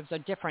perspectives are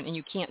different and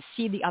you can't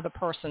see the other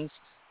person's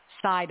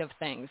side of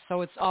things.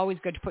 So it's always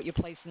good to put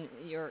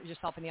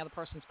yourself in the other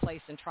person's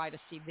place and try to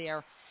see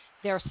their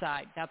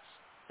side. That's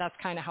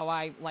kind of how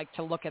I like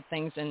to look at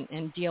things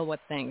and deal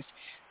with things.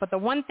 But the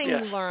one thing you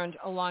learned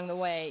along the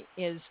way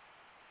is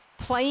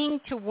playing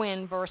to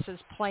win versus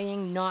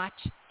playing not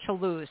to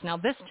lose. Now,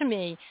 this to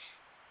me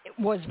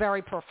was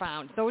very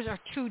profound. Those are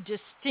two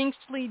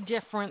distinctly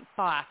different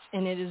thoughts,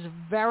 and it is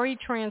very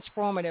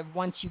transformative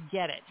once you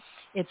get it.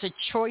 It's a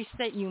choice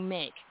that you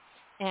make.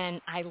 And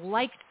I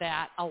liked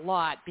that a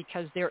lot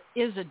because there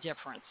is a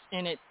difference,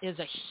 and it is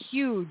a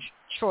huge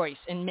choice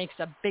and makes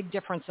a big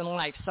difference in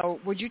life. So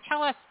would you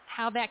tell us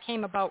how that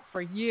came about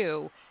for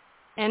you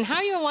and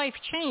how your life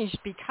changed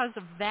because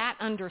of that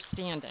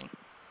understanding?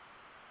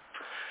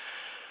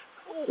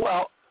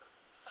 Well,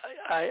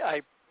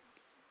 I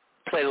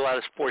played a lot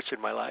of sports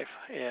in my life,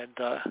 and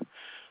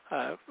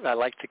I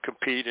like to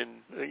compete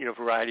in a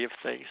variety of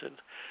things. And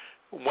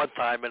one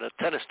time in a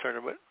tennis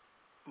tournament,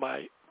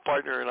 my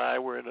partner and I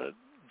were in a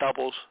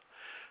doubles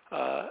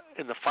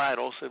in the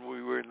finals, and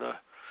we were in the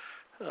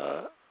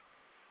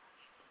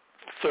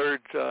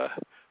third.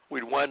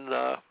 We'd won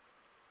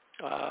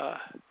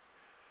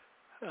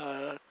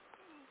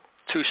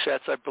 2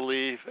 sets, I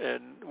believe,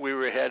 and we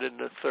were ahead in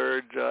the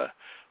third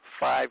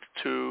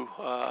 5-2.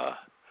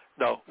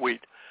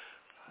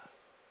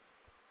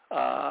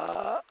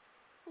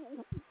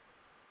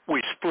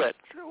 We split.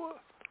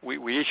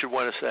 We each had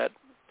won a set,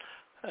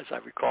 as I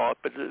recall it.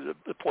 But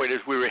the point is,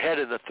 we were ahead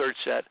in the third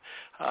set,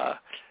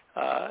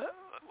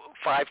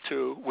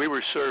 5-2. We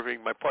were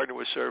serving. My partner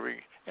was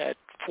serving at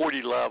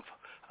 40 love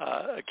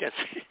against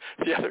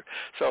the other.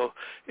 So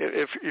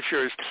if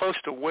you're as close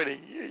to winning,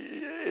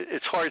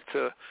 it's hard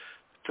to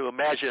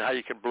imagine how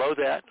you can blow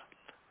that.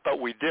 But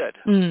we did,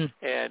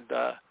 and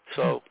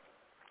so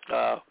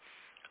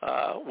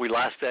we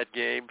lost that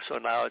game. So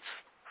now it's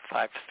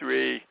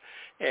 5-3,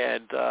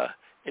 and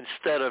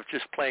instead of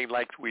just playing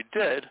like we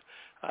did,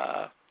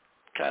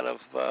 kind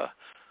of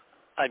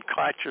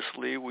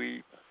unconsciously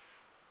we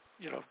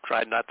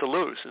tried not to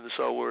lose, and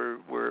so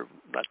we're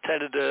not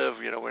tentative.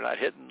 We're not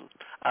hitting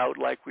out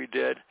like we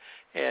did,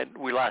 and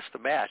we lost the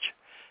match,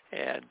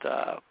 and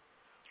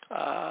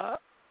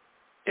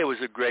it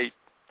was a great.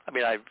 I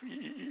mean,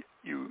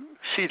 you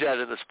see that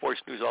in the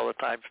sports news all the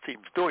time,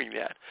 teams doing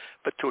that.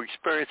 But to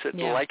experience it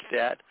like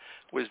that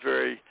was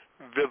very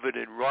vivid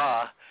and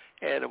raw,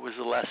 and it was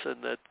a lesson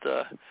that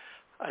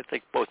I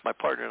think both my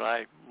partner and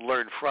I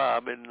learned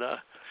from, and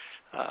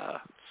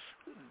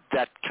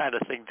that kind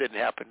of thing didn't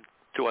happen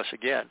to us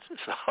again.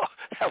 So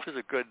that was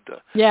a good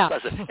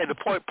lesson. And the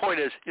point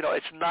is,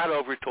 it's not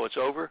over till it's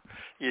over.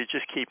 You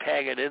just keep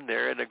hanging in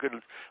there, and a good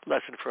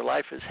lesson for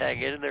life is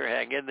hang in there,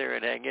 and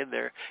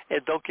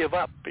don't give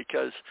up,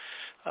 because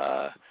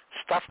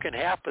stuff can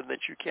happen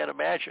that you can't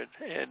imagine.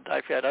 And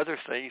I've had other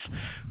things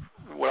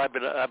where I've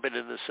been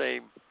in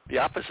the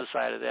opposite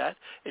side of that,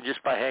 and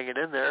just by hanging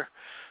in there,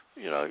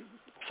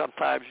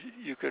 sometimes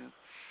you can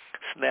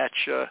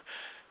snatch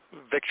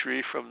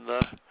victory from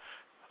the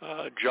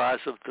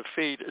jaws of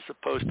defeat, as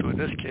opposed to, in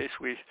this case,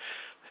 we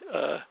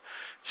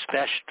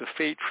snatched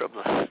defeat from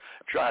the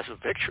jaws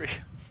of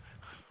victory.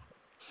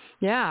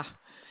 Yeah.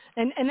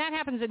 And that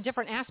happens in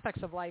different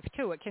aspects of life,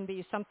 too. It can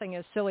be something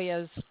as silly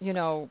as,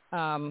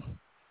 I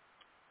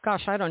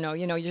don't know,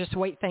 you just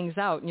wait things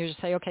out and you just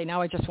say, okay,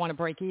 now I just want to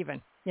break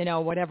even,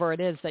 whatever it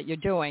is that you're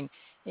doing.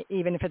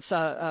 Even if it's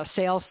a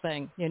sales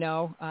thing,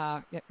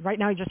 right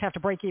now you just have to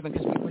break even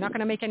because we're not going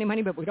to make any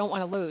money, but we don't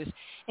want to lose.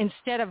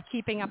 Instead of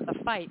keeping up the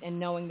fight and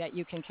knowing that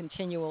you can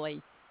continually,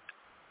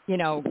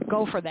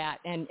 go for that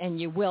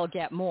and you will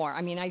get more.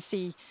 I mean, I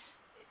see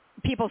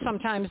people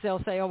sometimes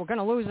they'll say, oh, we're going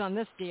to lose on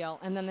this deal.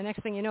 And then the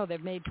next thing you know,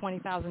 they've made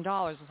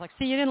 $20,000. It's like,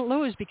 see, you didn't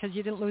lose because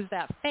you didn't lose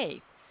that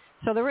faith.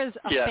 So there is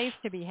a faith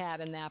to be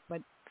had in that,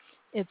 but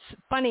it's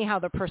funny how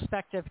the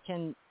perspective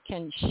can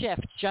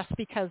shift just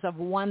because of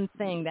one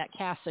thing that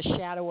casts a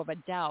shadow of a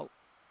doubt.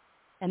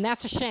 And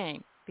that's a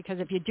shame, because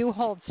if you do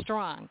hold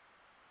strong,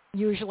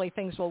 usually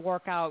things will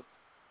work out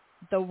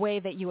the way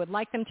that you would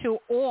like them to,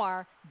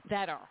 or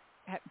better.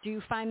 Do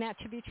you find that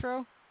to be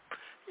true?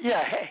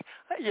 Yeah.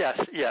 Yes.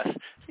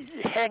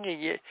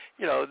 Hanging,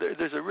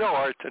 there's a real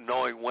art to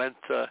knowing when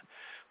to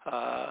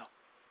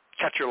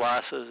cut your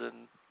losses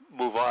and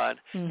move on,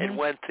 and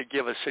when to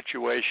give a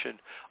situation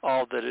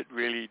all that it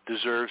really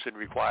deserves and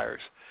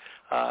requires.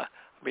 I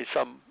mean,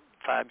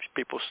 sometimes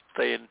people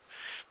stay in,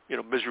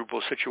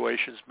 miserable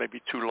situations maybe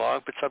too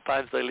long, but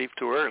sometimes they leave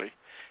too early,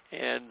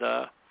 and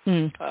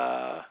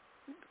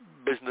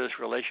business,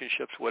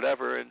 relationships,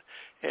 whatever, and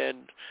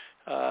it's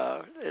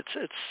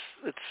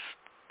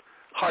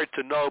hard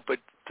to know, but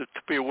to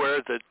be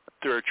aware that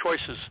there are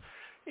choices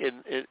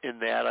in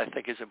that, I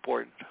think, is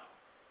important.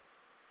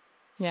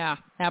 Yeah,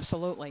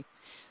 absolutely.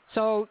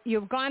 So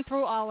you've gone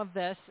through all of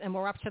this, and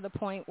we're up to the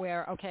point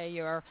where, okay,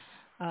 you're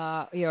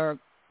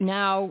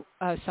now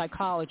a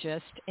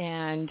psychologist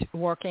and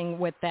working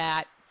with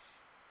that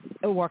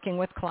working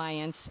with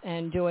clients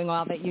and doing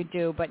all that you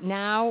do. But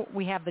now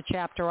we have the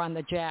chapter on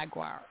the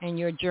Jaguar and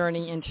your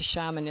journey into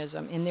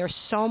shamanism. And there's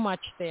so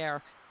much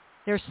there.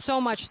 There's so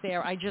much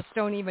there. I just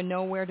don't even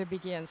know where to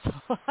begin.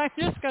 So I'm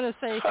just going to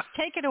say,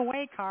 take it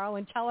away, Carl,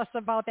 and tell us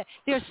about that.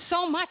 There's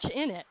so much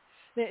in it.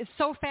 It's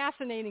so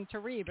fascinating to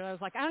read. But I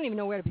was like, I don't even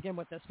know where to begin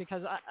with this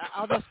because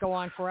I'll just go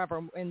on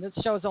forever. And this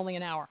show's only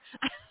an hour.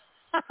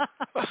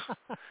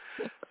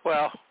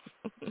 Well,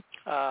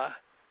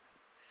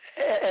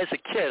 as a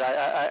kid,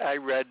 I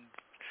read,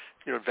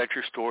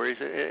 adventure stories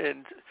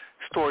and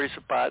stories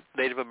about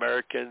Native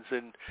Americans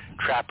and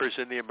trappers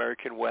in the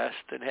American West,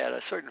 and had a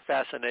certain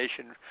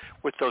fascination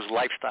with those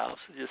lifestyles,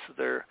 just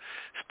their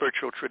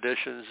spiritual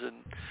traditions and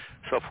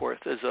so forth.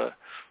 As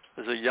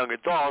a young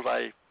adult,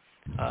 I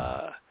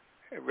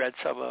read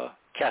some of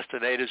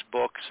Castaneda's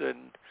books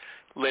and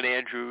Lynn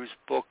Andrews'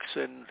 books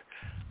and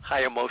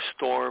Hayamo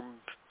Storm's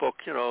book,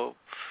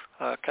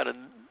 kind of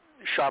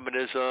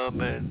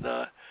shamanism and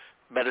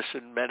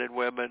medicine, men and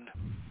women,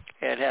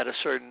 and had a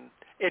certain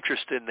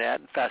interest in that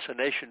and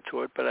fascination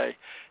to it, but I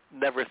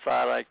never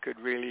thought I could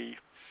really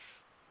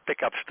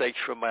pick up stakes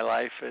from my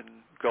life and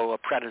go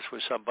apprentice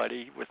with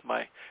somebody with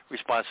my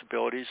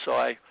responsibilities. So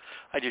I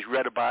just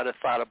read about it,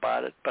 thought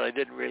about it, but I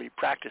didn't really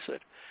practice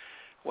it.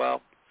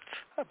 Well,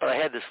 but I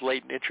had this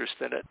latent interest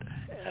in it,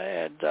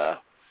 and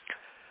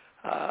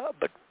I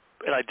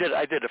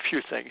did a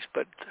few things,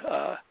 but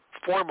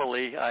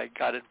formally I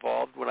got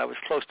involved when I was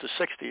close to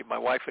 60. My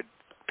wife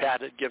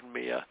Pat had given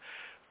me a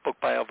book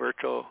by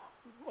Alberto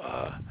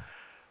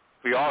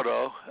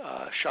Villoldo,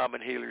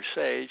 Shaman, Healer,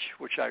 Sage,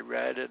 which I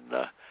read and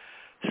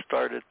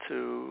started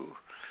to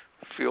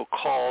feel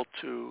called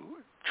to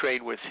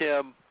train with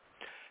him.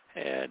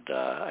 And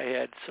I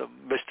had some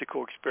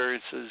mystical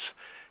experiences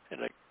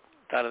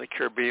down in the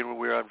Caribbean when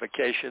we were on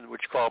vacation,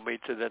 which called me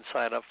to then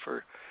sign up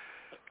for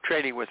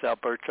training with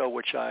Alberto,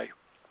 which I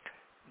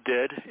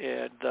did.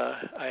 And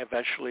I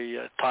eventually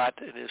taught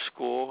in his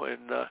school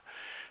and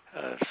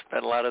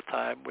spent a lot of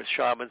time with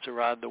shamans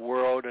around the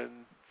world, and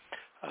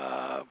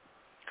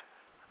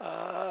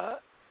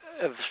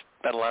have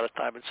spent a lot of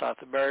time in South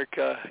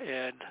America,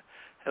 and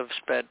have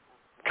spent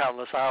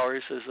countless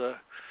hours as a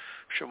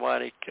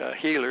shamanic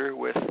healer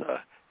with,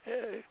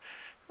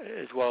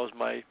 as well as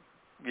my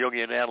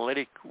Jungian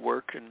analytic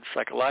work and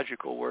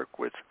psychological work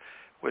with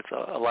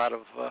a lot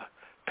of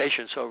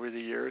patients over the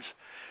years.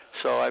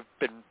 So I've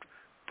been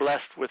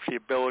blessed with the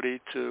ability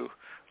to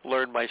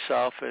learn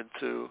myself and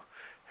to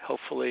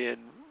hopefully in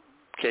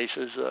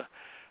cases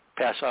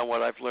pass on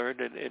what I've learned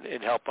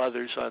and help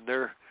others on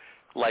their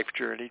life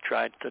journey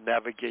trying to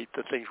navigate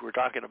the things we're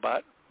talking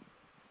about.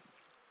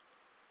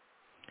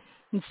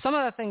 And some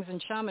of the things in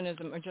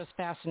shamanism are just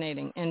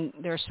fascinating, and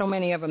there are so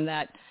many of them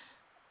that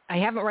I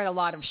haven't read a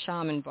lot of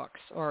shaman books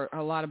or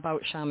a lot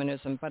about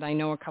shamanism, but I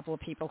know a couple of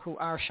people who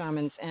are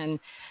shamans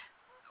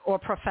or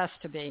profess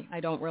to be. I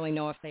don't really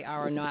know if they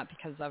are or not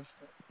because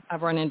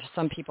I've run into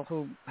some people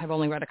who have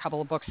only read a couple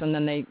of books and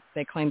then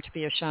they claim to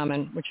be a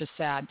shaman, which is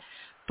sad.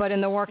 But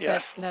in the work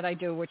that I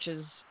do, which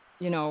is,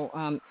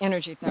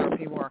 energy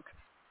therapy work,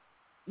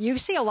 you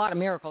see a lot of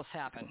miracles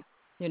happen,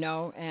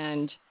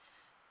 and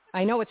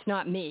I know it's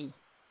not me.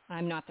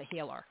 I'm not the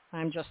healer.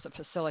 I'm just a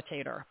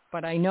facilitator.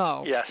 But I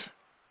know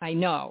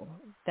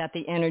that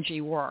the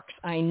energy works.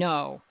 I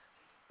know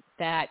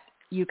that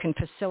you can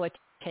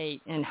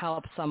facilitate and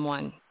help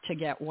someone to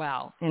get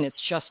well. And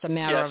it's just a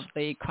matter of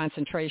the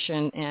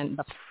concentration and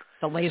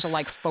the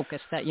laser-like focus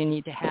that you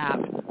need to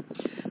have.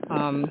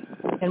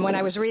 And when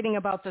I was reading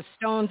about the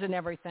stones and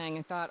everything,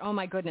 I thought, oh,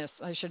 my goodness,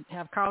 I should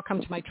have Carl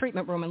come to my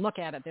treatment room and look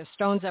at it. There's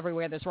stones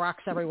everywhere. There's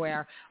rocks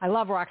everywhere. I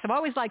love rocks. I've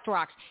always liked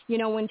rocks.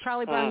 When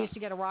Charlie Brown used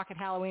to get a rock at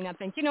Halloween, I'd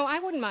think, I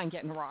wouldn't mind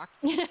getting a rock.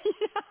 Right.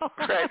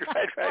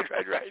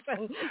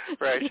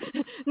 Right.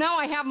 No,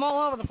 I have them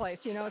all over the place.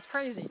 It's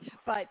crazy.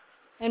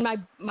 And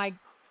my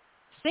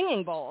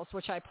singing bowls,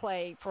 which I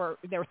play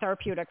they're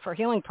therapeutic for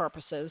healing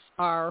purposes,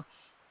 are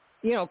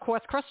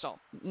quartz crystal,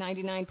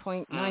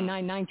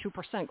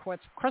 99.9992%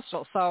 quartz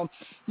crystal. So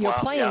you're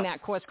playing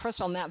that quartz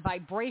crystal, and that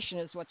vibration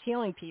is what's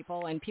healing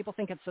people, and people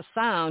think it's the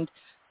sound,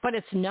 but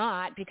it's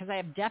not, because I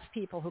have deaf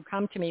people who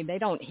come to me. They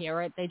don't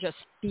hear it. They just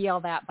feel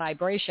that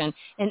vibration,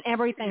 and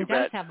everything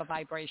does have a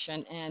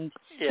vibration. And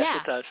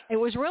it does. It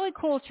was really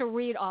cool to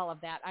read all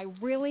of that. I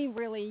really,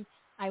 really,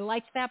 I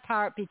liked that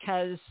part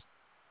because,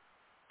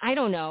 I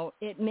don't know,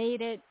 it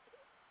made it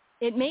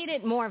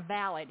more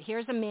valid.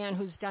 Here's a man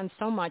who's done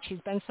so much.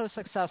 He's been so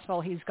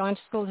successful. He's gone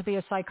to school to be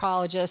a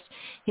psychologist.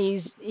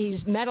 He's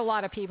met a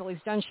lot of people.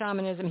 He's done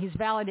shamanism. He's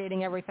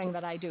validating everything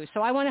that I do. So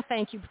I want to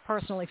thank you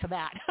personally for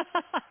that.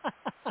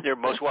 You're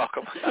most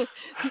welcome.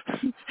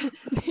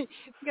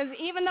 Because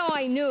even though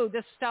I knew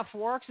this stuff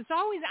works,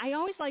 I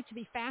always like to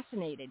be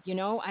fascinated.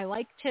 I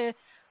like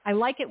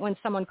it when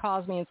someone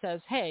calls me and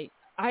says, hey,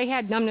 I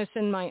had numbness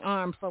in my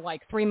arm for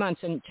like 3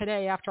 months, and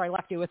today after I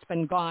left you, it's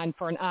been gone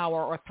for an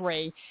hour or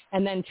 3.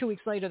 And then 2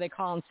 weeks later, they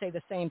call and say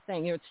the same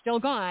thing. It's still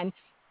gone.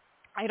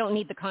 I don't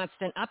need the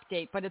constant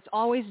update, but it's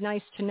always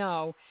nice to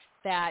know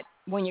that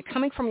when you're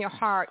coming from your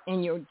heart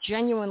and you're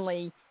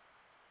genuinely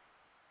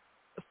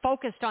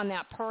focused on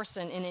that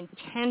person and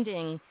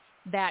intending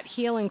that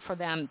healing for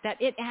them,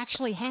 that it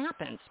actually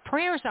happens.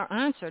 Prayers are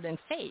answered in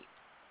faith.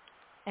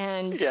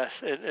 And yes,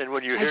 and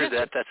when you hear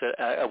that, that's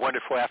a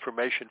wonderful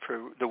affirmation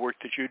for the work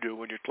that you do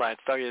when your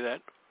clients tell you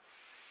that.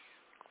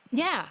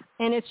 Yeah,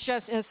 and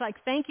it's like,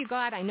 thank you,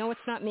 God. I know it's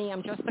not me.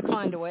 I'm just the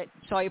conduit.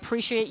 So I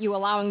appreciate you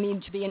allowing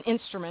me to be an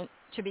instrument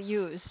to be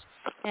used.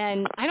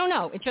 And I don't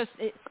know,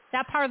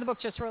 that part of the book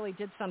just really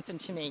did something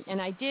to me.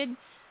 And I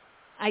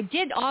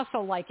did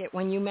also like it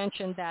when you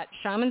mentioned that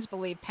shamans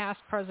believe past,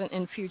 present,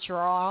 and future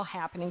are all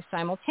happening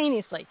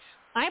simultaneously.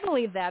 I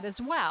believe that as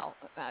well.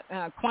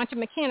 Quantum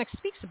mechanics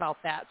speaks about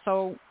that.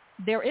 So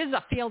there is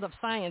a field of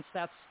science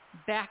that's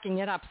backing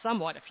it up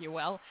somewhat, if you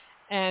will.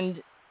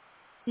 And,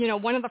 you know,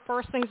 one of the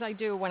first things I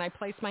do when I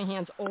place my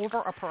hands over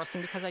a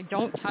person, because I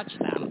don't touch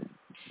them,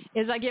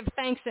 is I give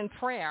thanks in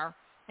prayer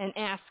and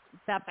ask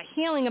that the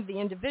healing of the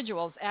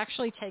individuals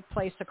actually take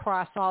place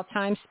across all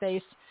time,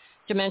 space,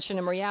 dimension,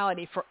 and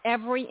reality for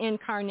every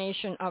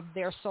incarnation of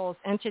their soul's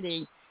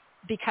entity,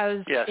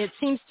 because it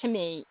seems to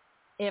me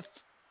if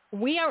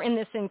we are in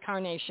this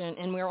incarnation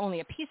and we're only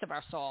a piece of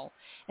our soul,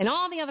 and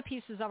all the other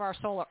pieces of our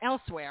soul are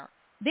elsewhere,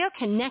 they're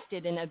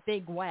connected in a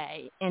big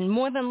way, and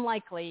more than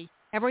likely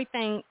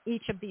everything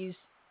each of these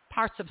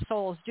parts of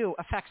souls do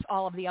affects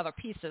all of the other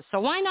pieces. So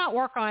why not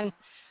work on,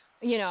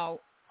 you know,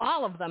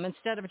 all of them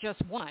instead of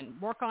just one?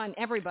 Work on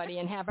everybody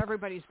and have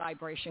everybody's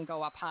vibration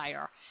go up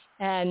higher.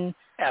 And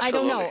Absolutely. I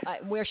don't know,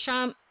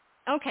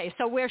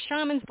 where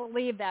shamans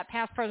believe that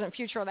past, present,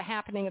 future are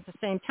happening at the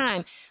same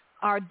time,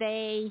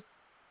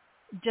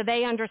 do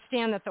they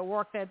understand that the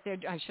work that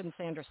I shouldn't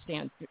say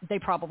understand, they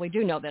probably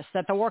do know this,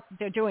 that the work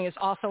they're doing is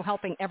also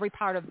helping every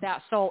part of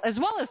that soul as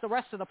well as the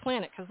rest of the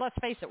planet, because let's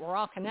face it, we're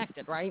all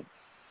connected, right?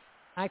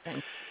 I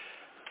think.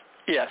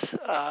 Yes.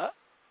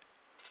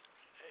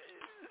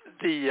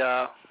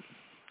 The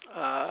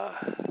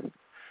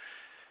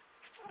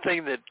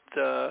thing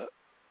that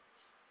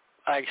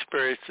I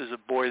experienced as a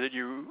boy that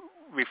you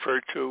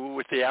referred to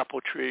with the apple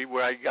tree,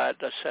 where I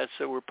got a sense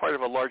that we're part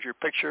of a larger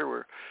picture,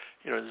 where,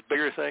 you know, this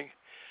bigger thing.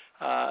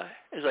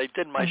 As I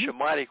did my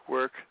shamanic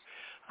work,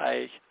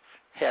 I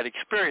had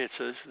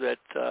experiences that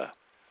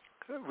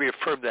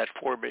reaffirmed that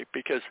for me,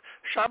 because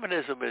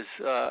shamanism is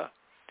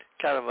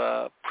kind of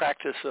a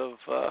practice of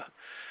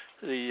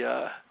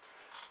the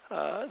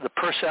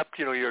percept,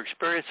 you know, your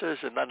experiences,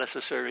 and not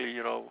necessarily,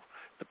 you know,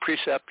 the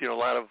precept, you know, a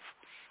lot of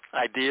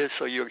ideas.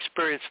 So you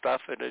experience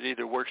stuff and it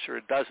either works or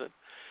it doesn't.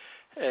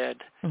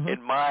 And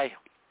in my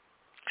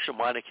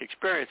shamanic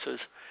experiences,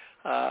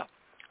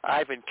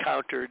 I've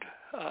encountered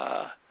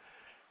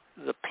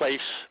the place,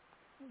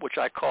 which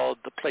I called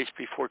the place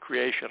before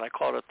creation. I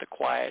called it the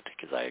quiet,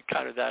 because I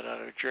encountered that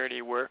on a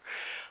journey where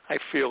I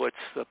feel it's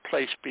the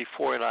place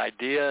before an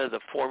idea, the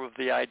form of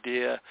the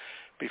idea,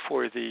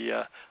 before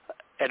the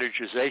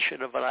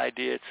energization of an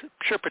idea. It's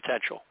pure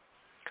potential.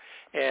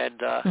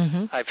 And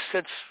I've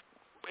since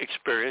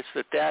experienced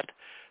that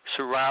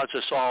surrounds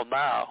us all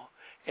now,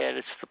 and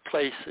it's the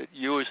place that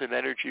you as an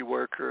energy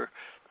worker,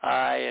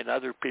 I and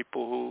other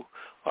people who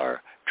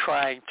are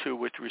trying to,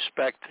 with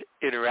respect,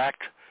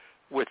 interact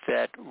with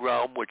that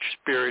realm which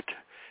spirit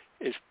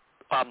is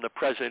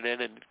omnipresent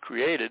in and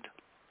created.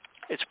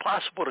 It's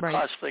possible to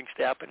cause things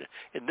to happen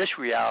in this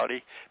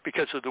reality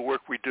because of the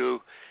work we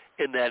do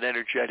in that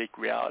energetic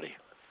reality.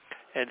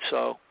 And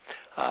so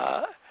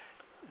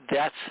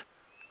that's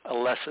a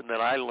lesson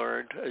that I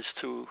learned as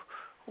to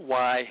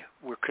why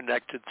we're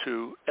connected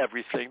to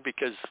everything,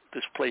 because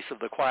this place of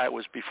the quiet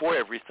was before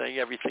everything.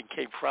 Everything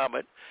came from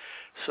it.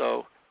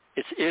 So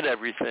it's in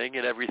everything,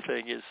 and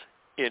everything is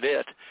in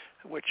it,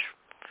 which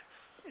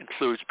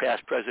includes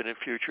past, present, and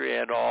future,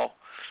 and all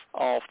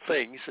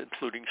things,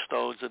 including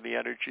stones and the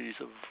energies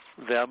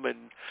of them,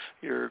 and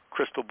your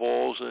crystal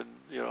bowls, and,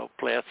 you know,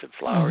 plants and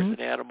flowers and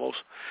animals.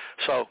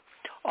 So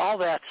all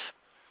that's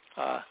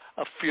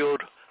a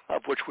field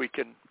of which we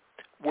can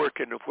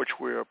work in, of which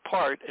we're a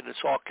part, and it's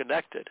all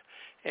connected.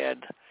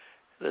 And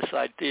this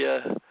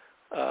idea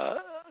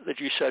that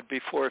you said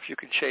before, if you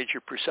can change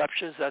your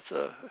perceptions, that's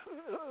a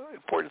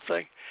important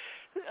thing.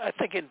 I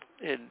think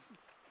in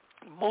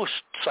most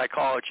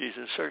psychologies,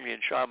 and certainly in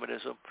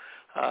shamanism,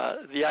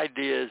 the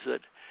idea is that,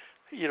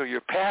 you know,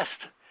 your past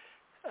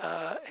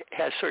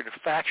has certain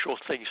factual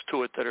things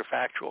to it that are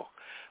factual,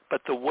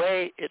 but the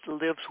way it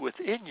lives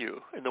within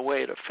you and the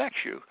way it affects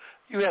you,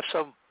 you have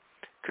some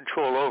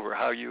control over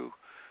how you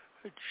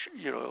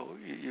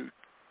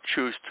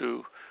choose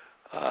to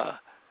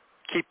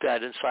keep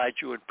that inside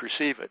you and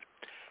perceive it.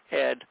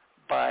 And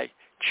by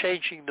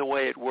changing the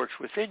way it works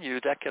within you,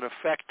 that can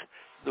affect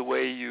the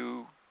way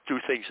you do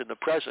things in the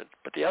present.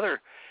 But the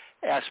other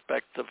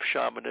aspect of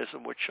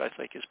shamanism, which I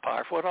think is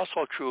powerful, and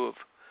also true of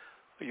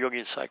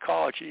Jungian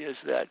psychology, is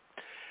that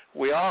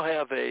we all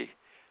have a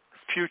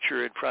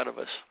future in front of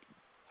us.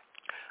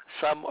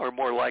 Some are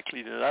more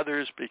likely than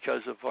others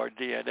because of our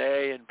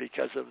DNA and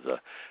because of the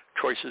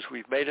choices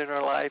we've made in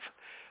our life,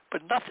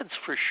 but nothing's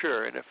for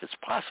sure. And if it's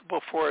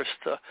possible for us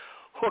to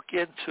hook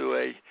into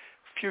a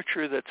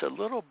future that's a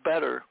little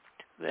better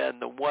than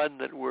the one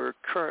that we're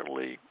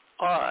currently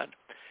on,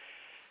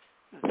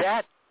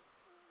 that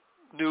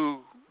new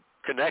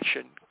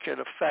connection can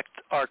affect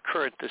our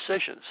current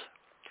decisions.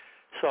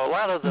 So a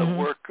lot of the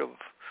work of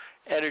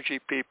energy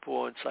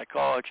people and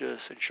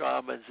psychologists and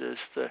shamans is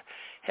to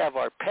have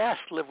our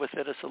past live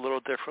within us a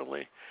little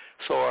differently,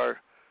 so our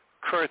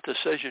current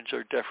decisions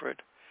are different,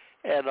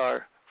 and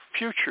our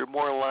future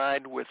more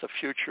aligned with a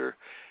future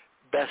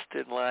best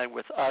in line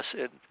with us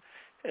in,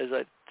 as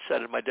I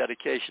said in my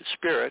dedication,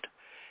 spirit,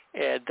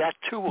 and that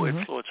too will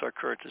influence our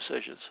current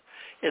decisions.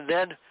 And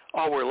then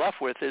all we're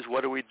left with is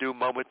what do we do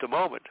moment to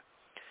moment.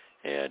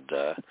 And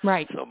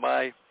so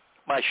my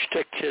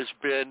shtick has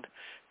been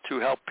to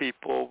help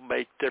people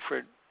make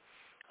different,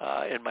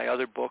 in my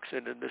other books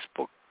and in this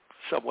book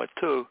somewhat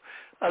too,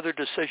 other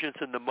decisions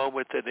in the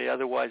moment than they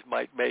otherwise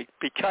might make,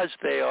 because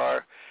they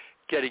are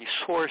getting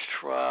sourced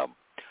from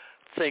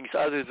things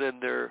other than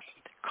their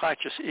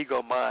conscious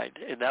ego mind,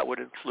 and that would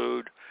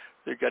include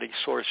they're getting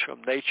sourced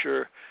from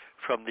nature,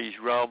 from these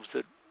realms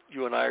that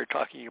you and I are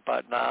talking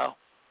about now,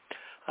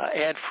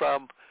 and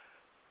from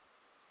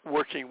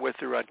working with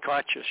their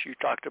unconscious. You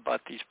talked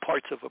about these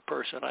parts of a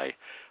person. I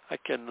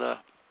can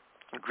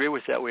agree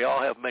with that. We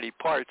all have many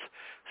parts,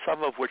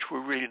 some of which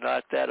we're really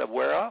not that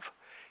aware of,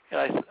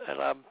 and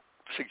I'm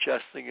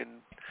suggesting in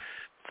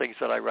things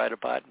that I write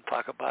about and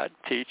talk about and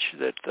teach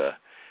that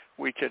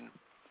we can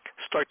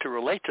start to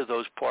relate to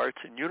those parts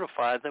and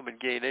unify them and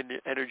gain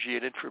energy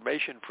and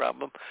information from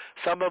them.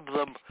 Some of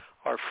them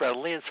are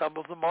friendly and some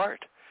of them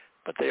aren't,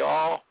 but they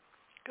all,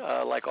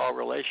 like all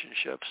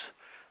relationships,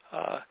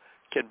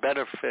 can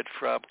benefit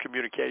from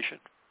communication.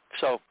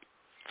 So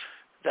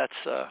that's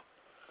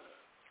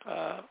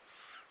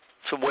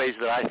some ways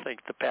that I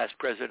think the past,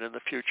 present, and the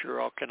future are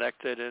all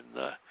connected, and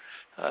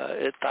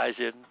it ties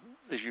in,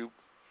 as you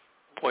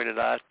pointed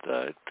out,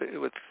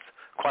 with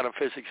quantum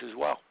physics as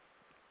well.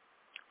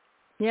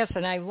 Yes,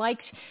 and I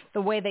liked the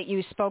way that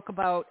you spoke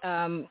about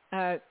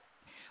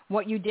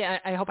what you did.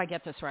 I hope I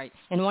get this right.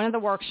 In one of the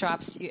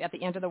workshops, at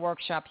the end of the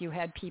workshop, you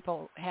had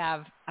people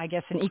have, I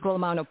guess, an equal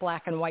amount of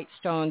black and white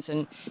stones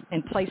and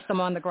place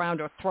them on the ground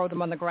or throw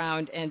them on the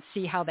ground and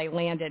see how they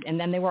landed. And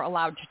then they were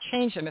allowed to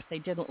change them if they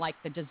didn't like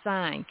the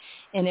design.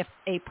 And if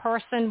a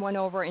person went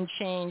over and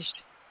changed,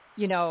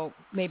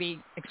 maybe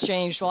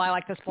exchanged, well, I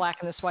like this black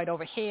and this white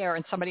over here,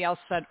 and somebody else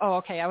said, oh,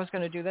 okay, I was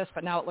going to do this,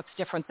 but now it looks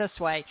different this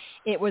way.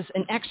 It was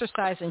an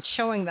exercise in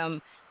showing them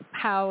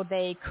how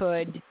they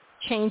could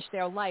change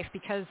their life,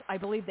 because I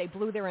believe they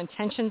blew their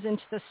intentions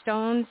into the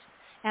stones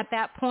at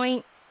that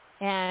point,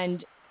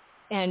 and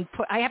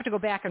I have to go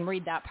back and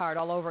read that part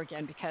all over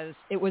again, because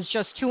it was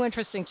just too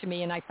interesting to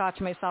me, and I thought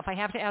to myself, I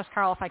have to ask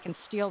Carl if I can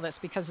steal this,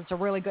 because it's a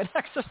really good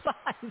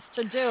exercise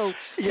to do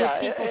with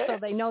people so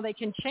they know they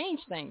can change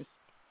things.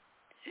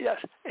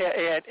 Yes,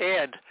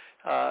 and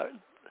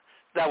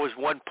that was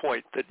one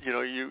point, that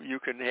you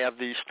can have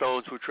these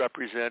stones which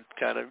represent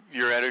kind of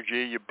your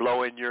energy. You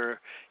blow in your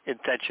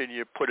intention,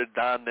 you put it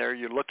down there,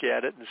 you look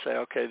at it and say,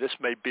 okay, this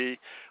may be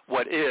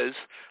what is.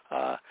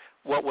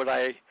 What would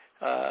I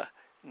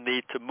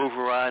need to move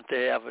around to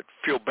have it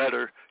feel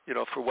better,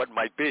 for what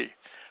might be?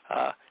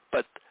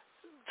 But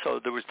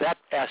so there was that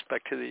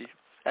aspect to the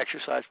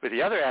exercise. But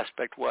the other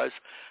aspect was,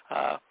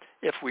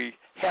 if we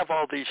have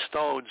all these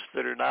stones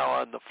that are now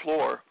on the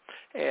floor,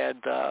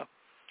 and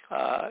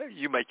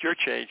you make your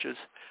changes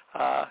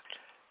are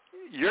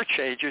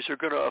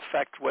going to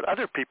affect what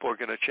other people are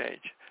going to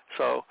change.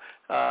 So,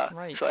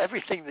 so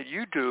everything that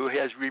you do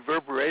has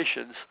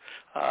reverberations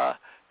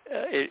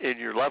in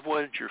your loved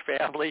ones, your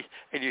family,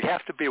 and you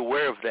have to be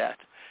aware of that,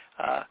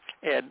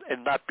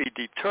 and not be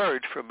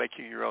deterred from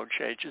making your own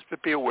changes,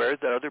 but be aware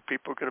that other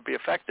people are going to be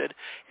affected,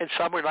 and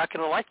some are not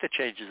going to like the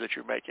changes that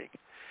you're making.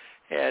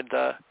 And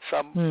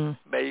some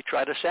may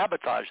try to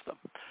sabotage them,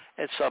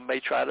 and some may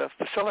try to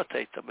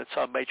facilitate them, and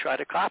some may try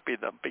to copy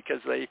them because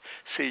they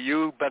see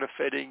you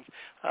benefiting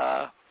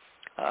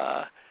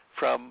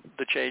from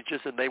the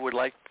changes, and they would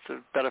like to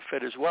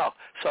benefit as well.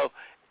 So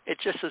it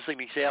just is an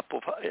example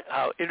of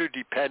how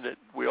interdependent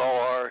we all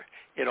are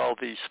in all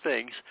these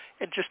things,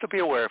 and just to be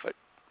aware of it.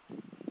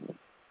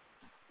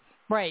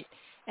 Right,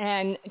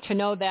 and to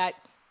know that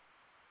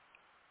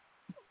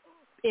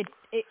it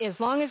as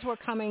long as we're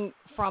coming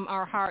from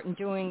our heart and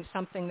doing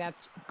something that's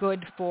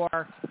good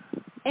for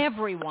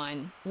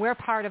everyone, we're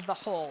part of the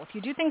whole. If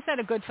you do things that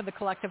are good for the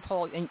collective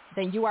whole,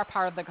 then you are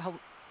part of the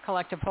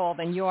collective whole,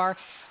 then you're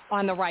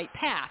on the right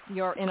path.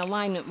 You're in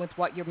alignment with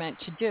what you're meant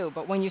to do.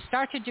 But when you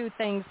start to do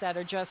things that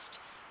are just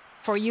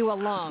for you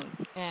alone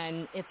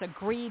and it's a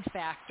greed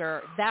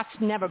factor, that's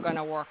never going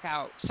to work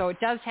out. So it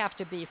does have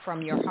to be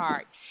from your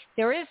heart.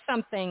 There is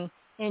something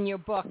in your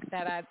book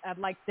that I'd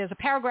like, there's a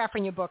paragraph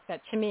in your book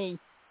that to me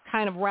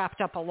kind of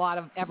wrapped up a lot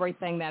of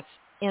everything that's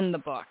in the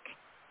book.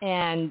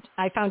 And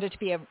I found it to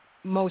be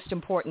most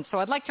important. So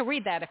I'd like to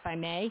read that if I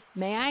may.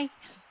 May I?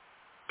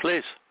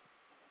 Please.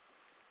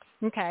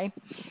 Okay.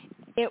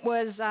 It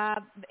was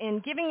in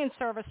Giving in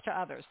Service to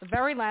Others, the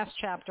very last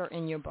chapter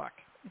in your book,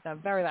 the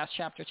very last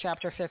chapter,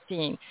 chapter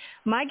 15.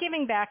 My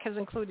giving back has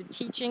included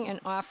teaching and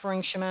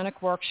offering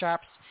shamanic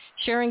workshops,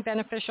 sharing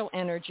beneficial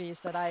energies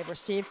that I have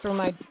received through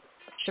my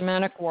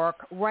shamanic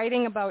work,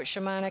 writing about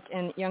shamanic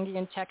and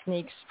Jungian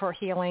techniques for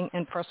healing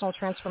and personal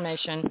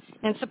transformation,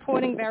 and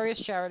supporting various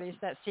charities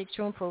that seek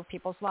to improve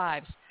people's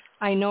lives.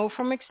 I know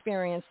from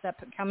experience that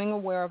becoming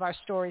aware of our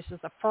stories is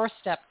the first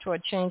step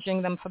toward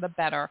changing them for the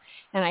better,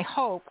 and I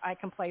hope I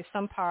can play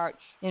some part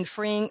in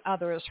freeing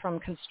others from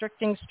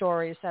constricting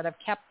stories that have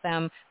kept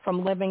them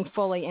from living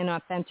fully and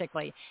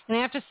authentically. And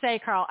I have to say,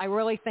 Carl, I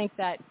really think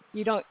that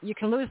you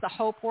can lose the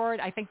hope word.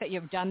 I think that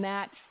you've done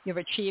that. You've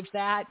achieved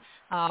that.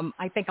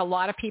 I think a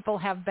lot of people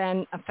have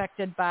been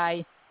affected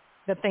by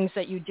the things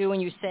that you do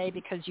and you say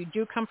because you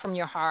do come from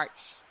your heart.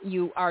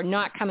 You are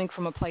not coming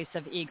from a place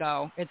of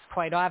ego. It's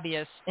quite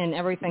obvious in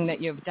everything that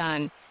you've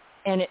done.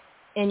 And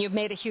you've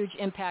made a huge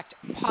impact,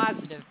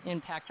 positive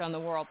impact on the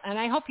world. And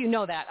I hope you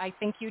know that. I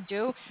think you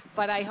do,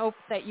 but I hope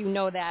that you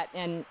know that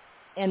and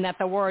that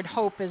the word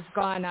hope is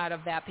gone out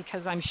of that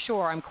because I'm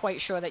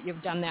quite sure that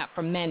you've done that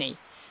for many.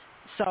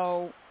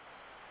 So,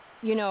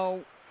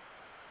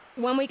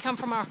 when we come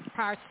from our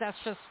hearts, that's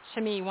just,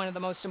 to me, one of the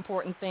most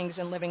important things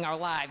in living our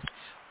lives.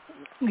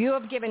 You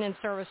have given in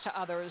service to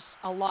others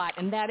a lot,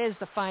 and that is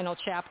the final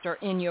chapter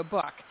in your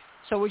book.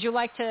 So would you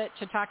like to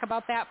talk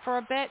about that for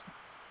a bit?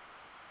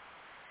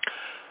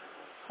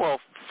 Well,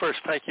 first,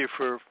 thank you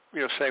for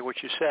saying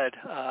what you said.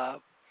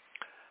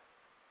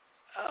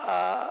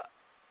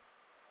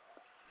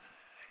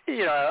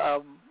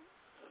 I'm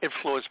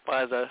influenced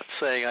by the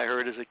saying I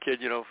heard as a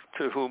kid,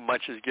 to whom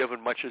much is given,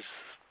 much is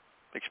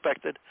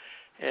expected.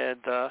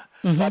 And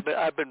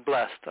I've been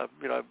blessed. I've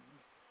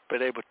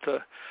been able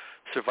to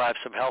survive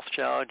some health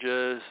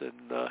challenges,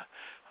 and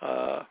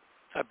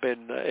I've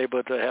been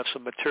able to have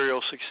some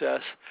material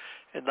success.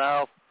 And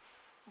now,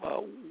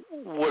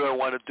 what do I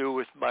want to do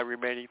with my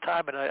remaining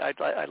time? And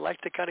I'd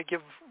like to kind of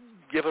give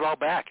it all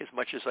back as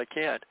much as I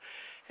can,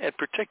 and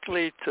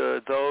particularly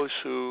to those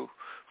who,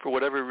 for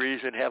whatever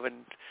reason,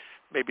 haven't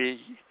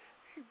maybe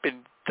been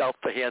dealt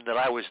the hand that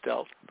I was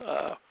dealt,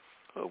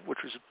 which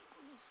was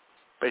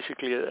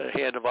basically a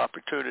hand of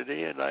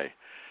opportunity, and I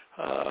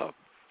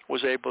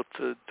was able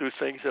to do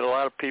things that a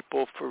lot of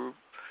people, for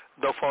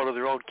no fault of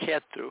their own,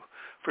 can't do.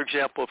 For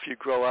example, if you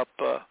grow up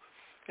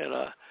in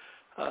a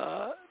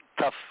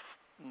tough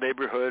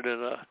neighborhood,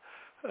 in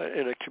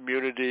a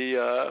community,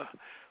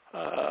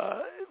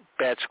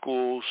 bad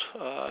schools,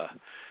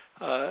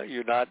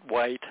 you're not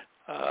white,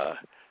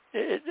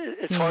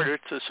 it's harder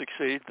to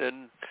succeed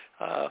than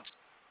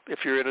if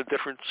you're in a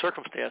different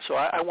circumstance. So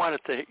I wanted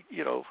to,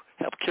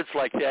 have kids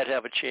like that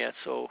have a chance.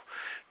 So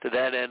to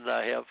that end,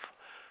 I have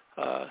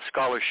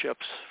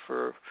scholarships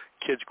for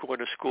kids going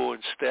to school in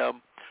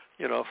STEM,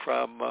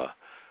 from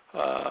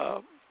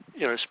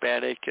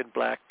Hispanic and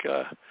Black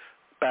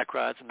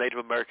backgrounds and Native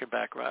American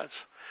backgrounds.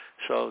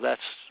 So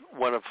that's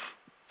one of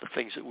the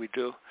things that we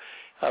do.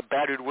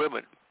 Battered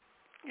women.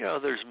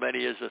 There's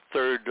many as a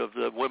third of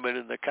the women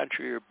in the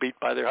country are beat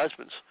by their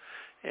husbands.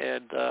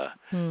 And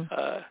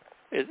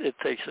it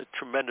takes a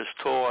tremendous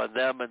toll on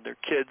them and their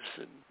kids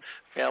and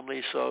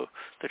families, so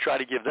to try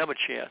to give them a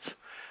chance.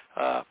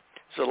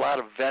 There's a lot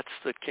of vets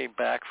that came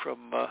back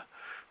from,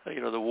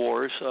 the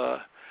wars,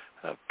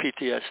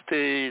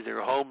 PTSD,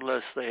 they're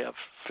homeless, they have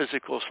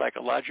physical,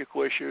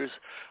 psychological issues.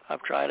 I'm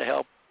trying to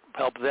help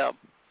them.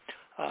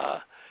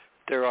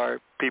 There are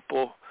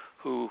people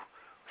who,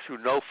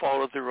 through no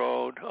fault of their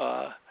own,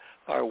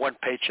 are one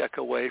paycheck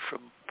away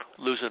from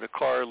losing a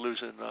car,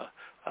 losing a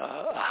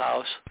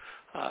house.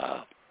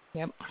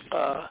 So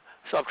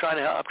I'm trying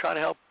to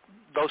help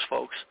those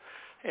folks,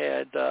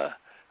 and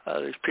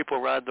there's people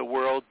around the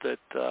world that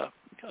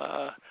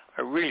are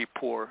really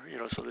poor.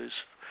 So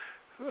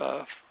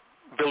there's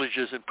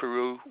villages in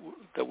Peru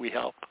that we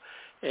help,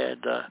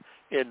 and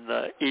in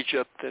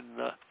Egypt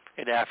and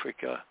in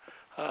Africa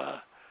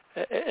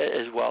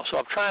as well. So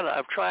I'm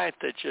trying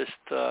to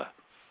just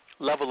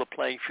level the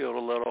playing field a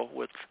little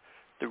with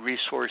the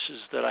resources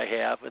that I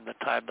have and the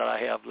time that I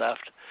have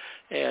left,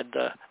 and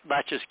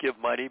not just give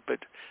money, but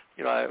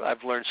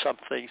I've learned some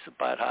things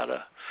about how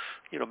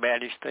to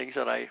manage things,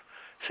 and I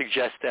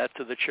suggest that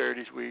to the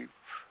charities we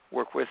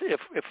work with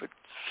if it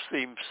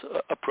seems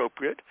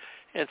appropriate.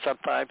 And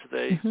sometimes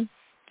they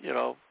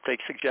take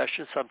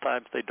suggestions,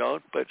 sometimes they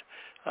don't, but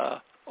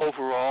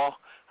overall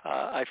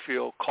I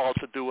feel called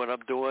to do what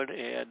I'm doing,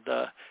 and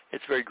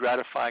it's very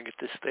gratifying at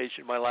this stage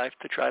in my life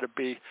to try to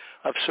be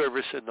of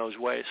service in those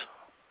ways.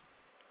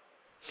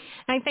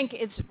 I think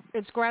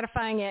it's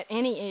gratifying at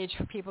any age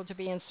for people to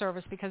be in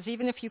service, because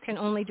even if you can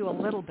only do a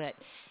little bit,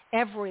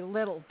 every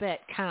little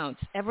bit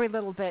counts. Every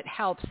little bit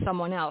helps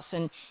someone else.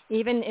 And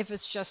even if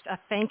it's just a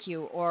thank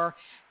you or,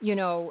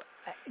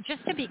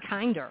 just to be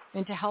kinder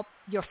and to help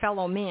your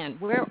fellow man.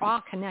 We're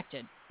all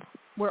connected.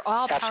 We're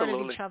all part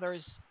of each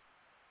other's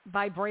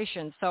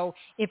vibration. So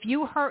if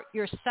you hurt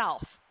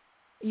yourself,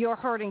 you're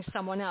hurting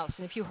someone else.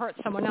 And if you hurt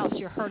someone else,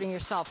 you're hurting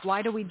yourself.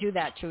 Why do we do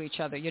that to each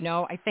other?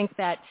 I think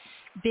that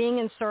being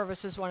in service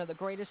is one of the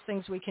greatest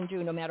things we can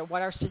do, no matter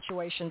what our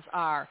situations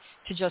are,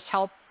 to just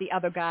help the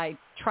other guy,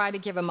 try to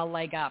give him a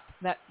leg up.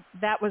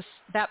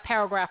 That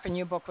paragraph in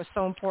your book was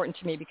so important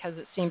to me because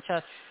it seemed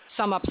to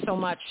sum up so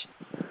much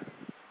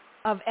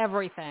of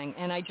everything.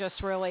 And I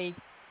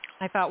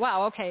thought,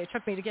 wow, okay, it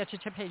took me to get to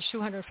page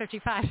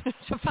 255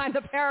 to find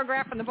the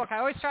paragraph in the book. I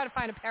always try to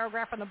find a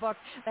paragraph in the book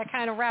that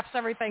kind of wraps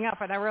everything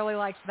up, and I really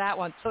liked that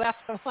one. So that's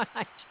the one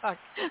I took.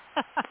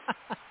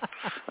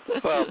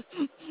 Well,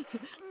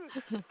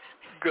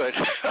 good.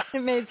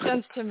 It made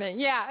sense to me.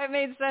 Yeah, it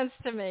made sense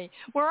to me.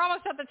 We're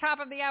almost at the top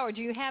of the hour.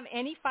 Do you have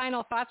any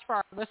final thoughts for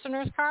our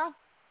listeners, Carl?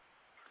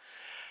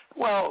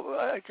 Well,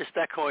 just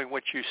echoing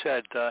what you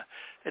said,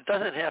 it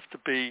doesn't have to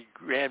be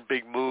grand,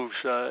 big moves,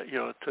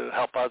 to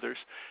help others.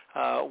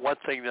 One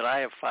thing that I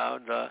have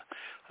found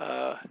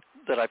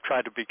that I've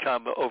tried to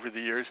become over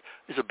the years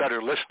is a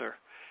better listener.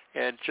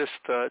 And just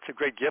it's a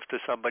great gift to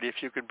somebody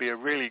if you can be a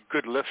really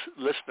good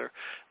listener,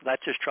 not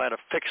just trying to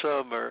fix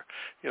them or,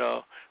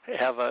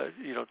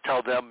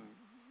 tell them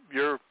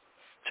your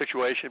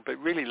situation, but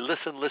really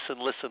listen,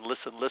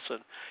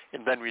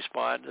 and then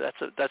respond.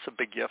 That's a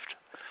big gift.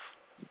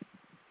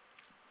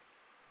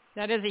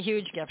 That is a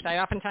huge gift. I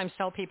oftentimes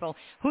tell people,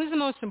 who's the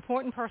most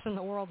important person in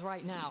the world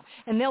right now?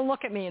 And they'll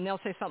look at me and they'll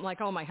say something like,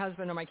 oh, my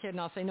husband or my kid.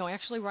 And I'll say, no,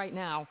 actually right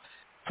now,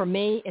 for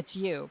me, it's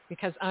you,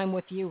 because I'm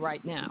with you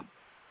right now.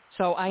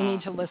 So I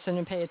need to listen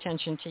and pay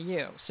attention to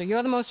you. So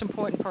you're the most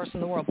important person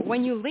in the world. But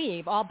when you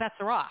leave, all bets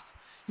are off.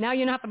 Now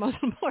you're not the most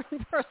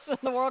important person in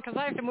the world because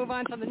I have to move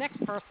on to the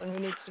next person who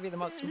needs to be the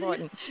most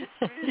important.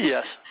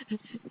 Yes.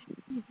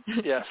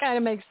 Yes. Kind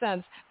of makes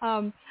sense.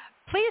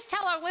 Please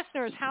tell our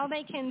listeners how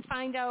they can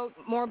find out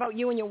more about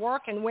you and your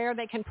work and where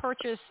they can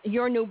purchase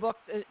your new book,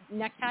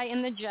 Necktie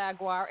and the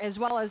Jaguar, as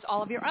well as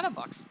all of your other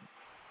books.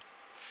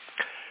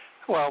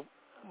 Well,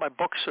 my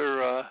books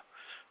are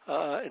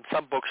in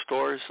some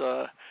bookstores,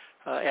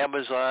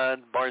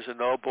 Amazon, Barnes &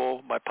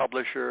 Noble. My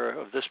publisher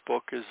of this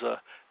book is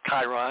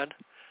Chiron,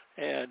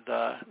 and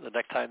the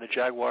Necktie and the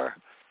Jaguar.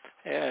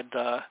 And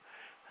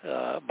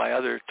my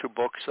other two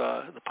books,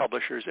 the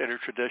publisher is Inner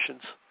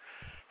Traditions.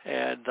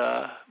 And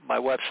my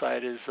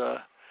website is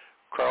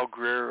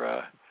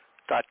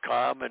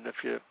carlgreer.com, and if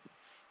you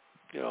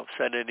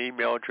send in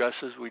email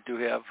addresses, we do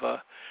have.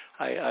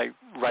 I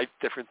write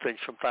different things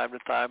from time to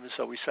time, and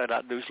so we send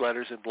out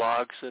newsletters and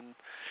blogs, and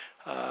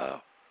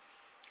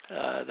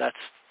that's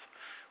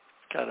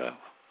kind of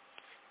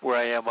where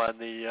I am on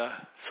the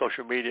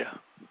social media.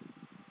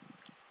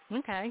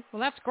 Okay. Well,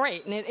 that's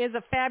great. And it is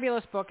a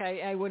fabulous book.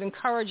 I would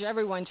encourage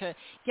everyone to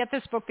get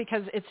this book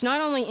because it's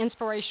not only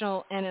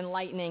inspirational and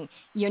enlightening.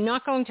 You're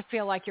not going to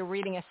feel like you're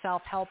reading a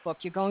self-help book.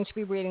 You're going to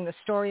be reading the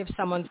story of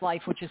someone's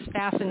life, which is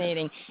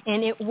fascinating.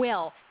 And it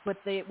will, with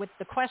the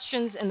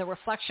questions and the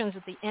reflections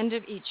at the end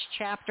of each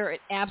chapter, it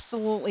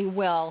absolutely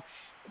will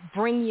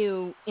bring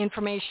you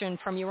information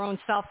from your own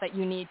self that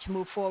you need to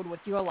move forward with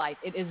your life.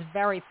 It is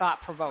very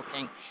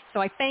thought-provoking.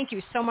 So I thank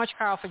you so much,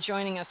 Carl, for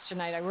joining us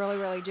tonight. I really,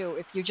 really do.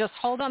 If you just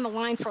hold on the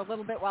line for a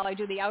little bit while I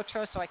do the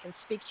outro so I can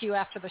speak to you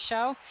after the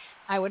show,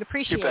 I would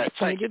appreciate it.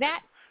 Can you do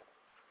that?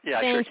 Yeah,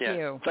 I thank sure can.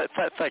 You.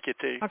 Thank you,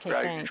 T. Okay,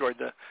 I thanks. enjoyed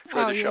the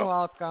show. You're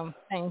welcome.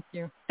 Thank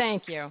you.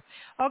 Thank you.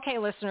 Okay,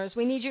 listeners,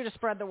 we need you to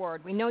spread the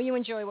word. We know you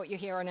enjoy what you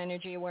hear on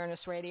Energy Awareness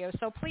Radio,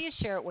 so please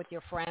share it with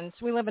your friends.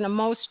 We live in a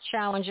most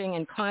challenging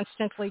and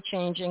constantly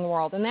changing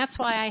world, and that's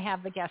why I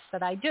have the guests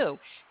that I do,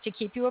 to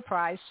keep you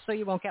apprised so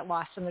you won't get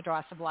lost in the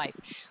dross of life.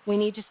 We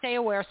need to stay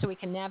aware so we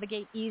can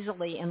navigate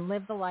easily and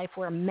live the life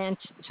we're meant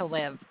to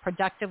live,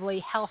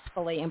 productively,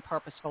 healthfully, and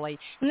purposefully.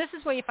 And this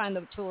is where you find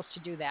the tools to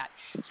do that.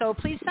 So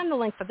please send the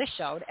link for this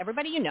show to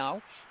everybody you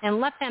know,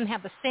 and let them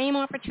have the same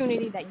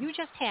opportunity that you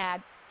just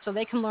had so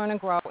they can learn and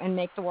grow and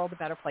make the world a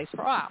better place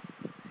for all.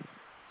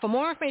 For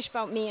more information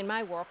about me and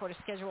my work or to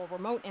schedule a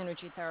remote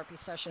energy therapy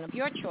session of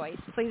your choice,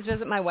 please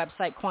visit my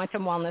website,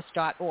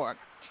 quantumwellness.org.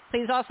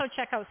 Please also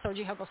check out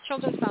Soji Huggles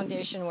Children's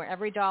Foundation, where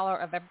every dollar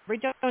of every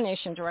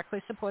donation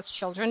directly supports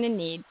children in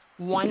need.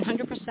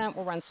 100%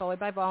 will run solely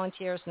by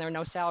volunteers, and there are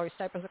no salary,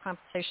 stipends, or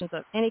compensations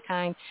of any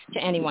kind to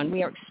anyone.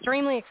 We are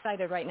extremely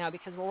excited right now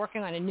because we're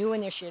working on a new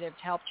initiative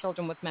to help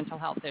children with mental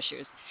health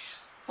issues.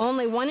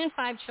 Only 1 in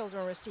 5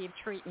 children receive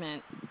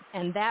treatment,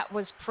 and that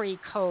was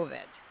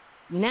pre-COVID.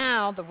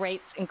 Now the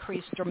rates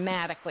increased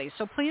dramatically.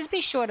 So please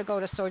be sure to go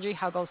to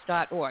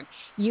sojihuggles.org.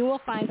 You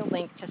will find a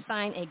link to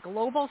sign a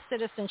global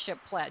citizenship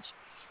pledge.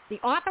 The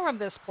author of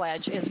this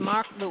pledge is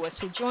Mark Lewis,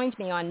 who joined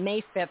me on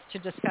May 5th to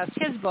discuss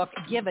his book,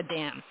 Give a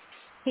Damn.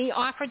 He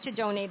offered to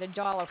donate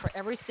 $1 for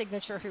every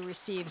signature he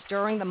receives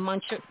during the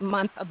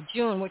month of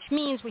June, which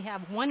means we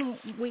have 1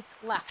 week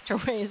left to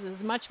raise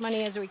as much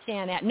money as we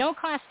can at no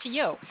cost to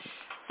you.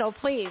 So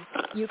please,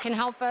 you can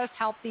help us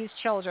help these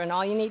children.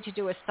 All you need to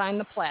do is sign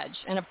the pledge.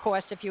 And, of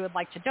course, if you would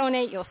like to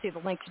donate, you'll see the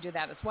link to do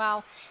that as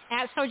well.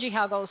 At Soji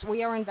Huggles,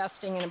 we are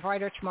investing in a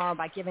brighter tomorrow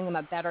by giving them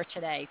a better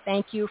today.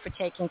 Thank you for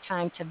taking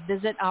time to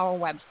visit our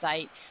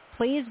website.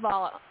 Please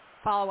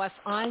follow us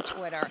on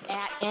Twitter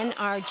at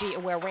NRG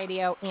Aware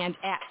Radio and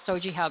at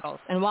Soji Huggles.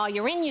 And while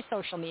you're in your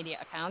social media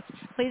accounts,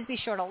 please be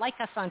sure to like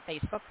us on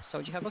Facebook,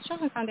 Soji Huggles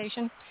Children's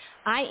Foundation.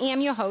 I am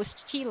your host,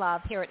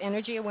 T-Love, here at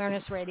Energy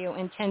Awareness Radio,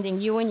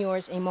 intending you and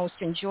yours a most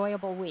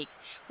enjoyable week.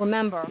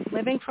 Remember,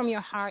 living from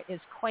your heart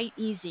is quite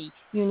easy.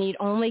 You need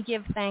only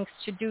give thanks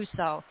to do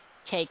so.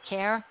 Take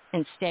care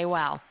and stay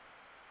well.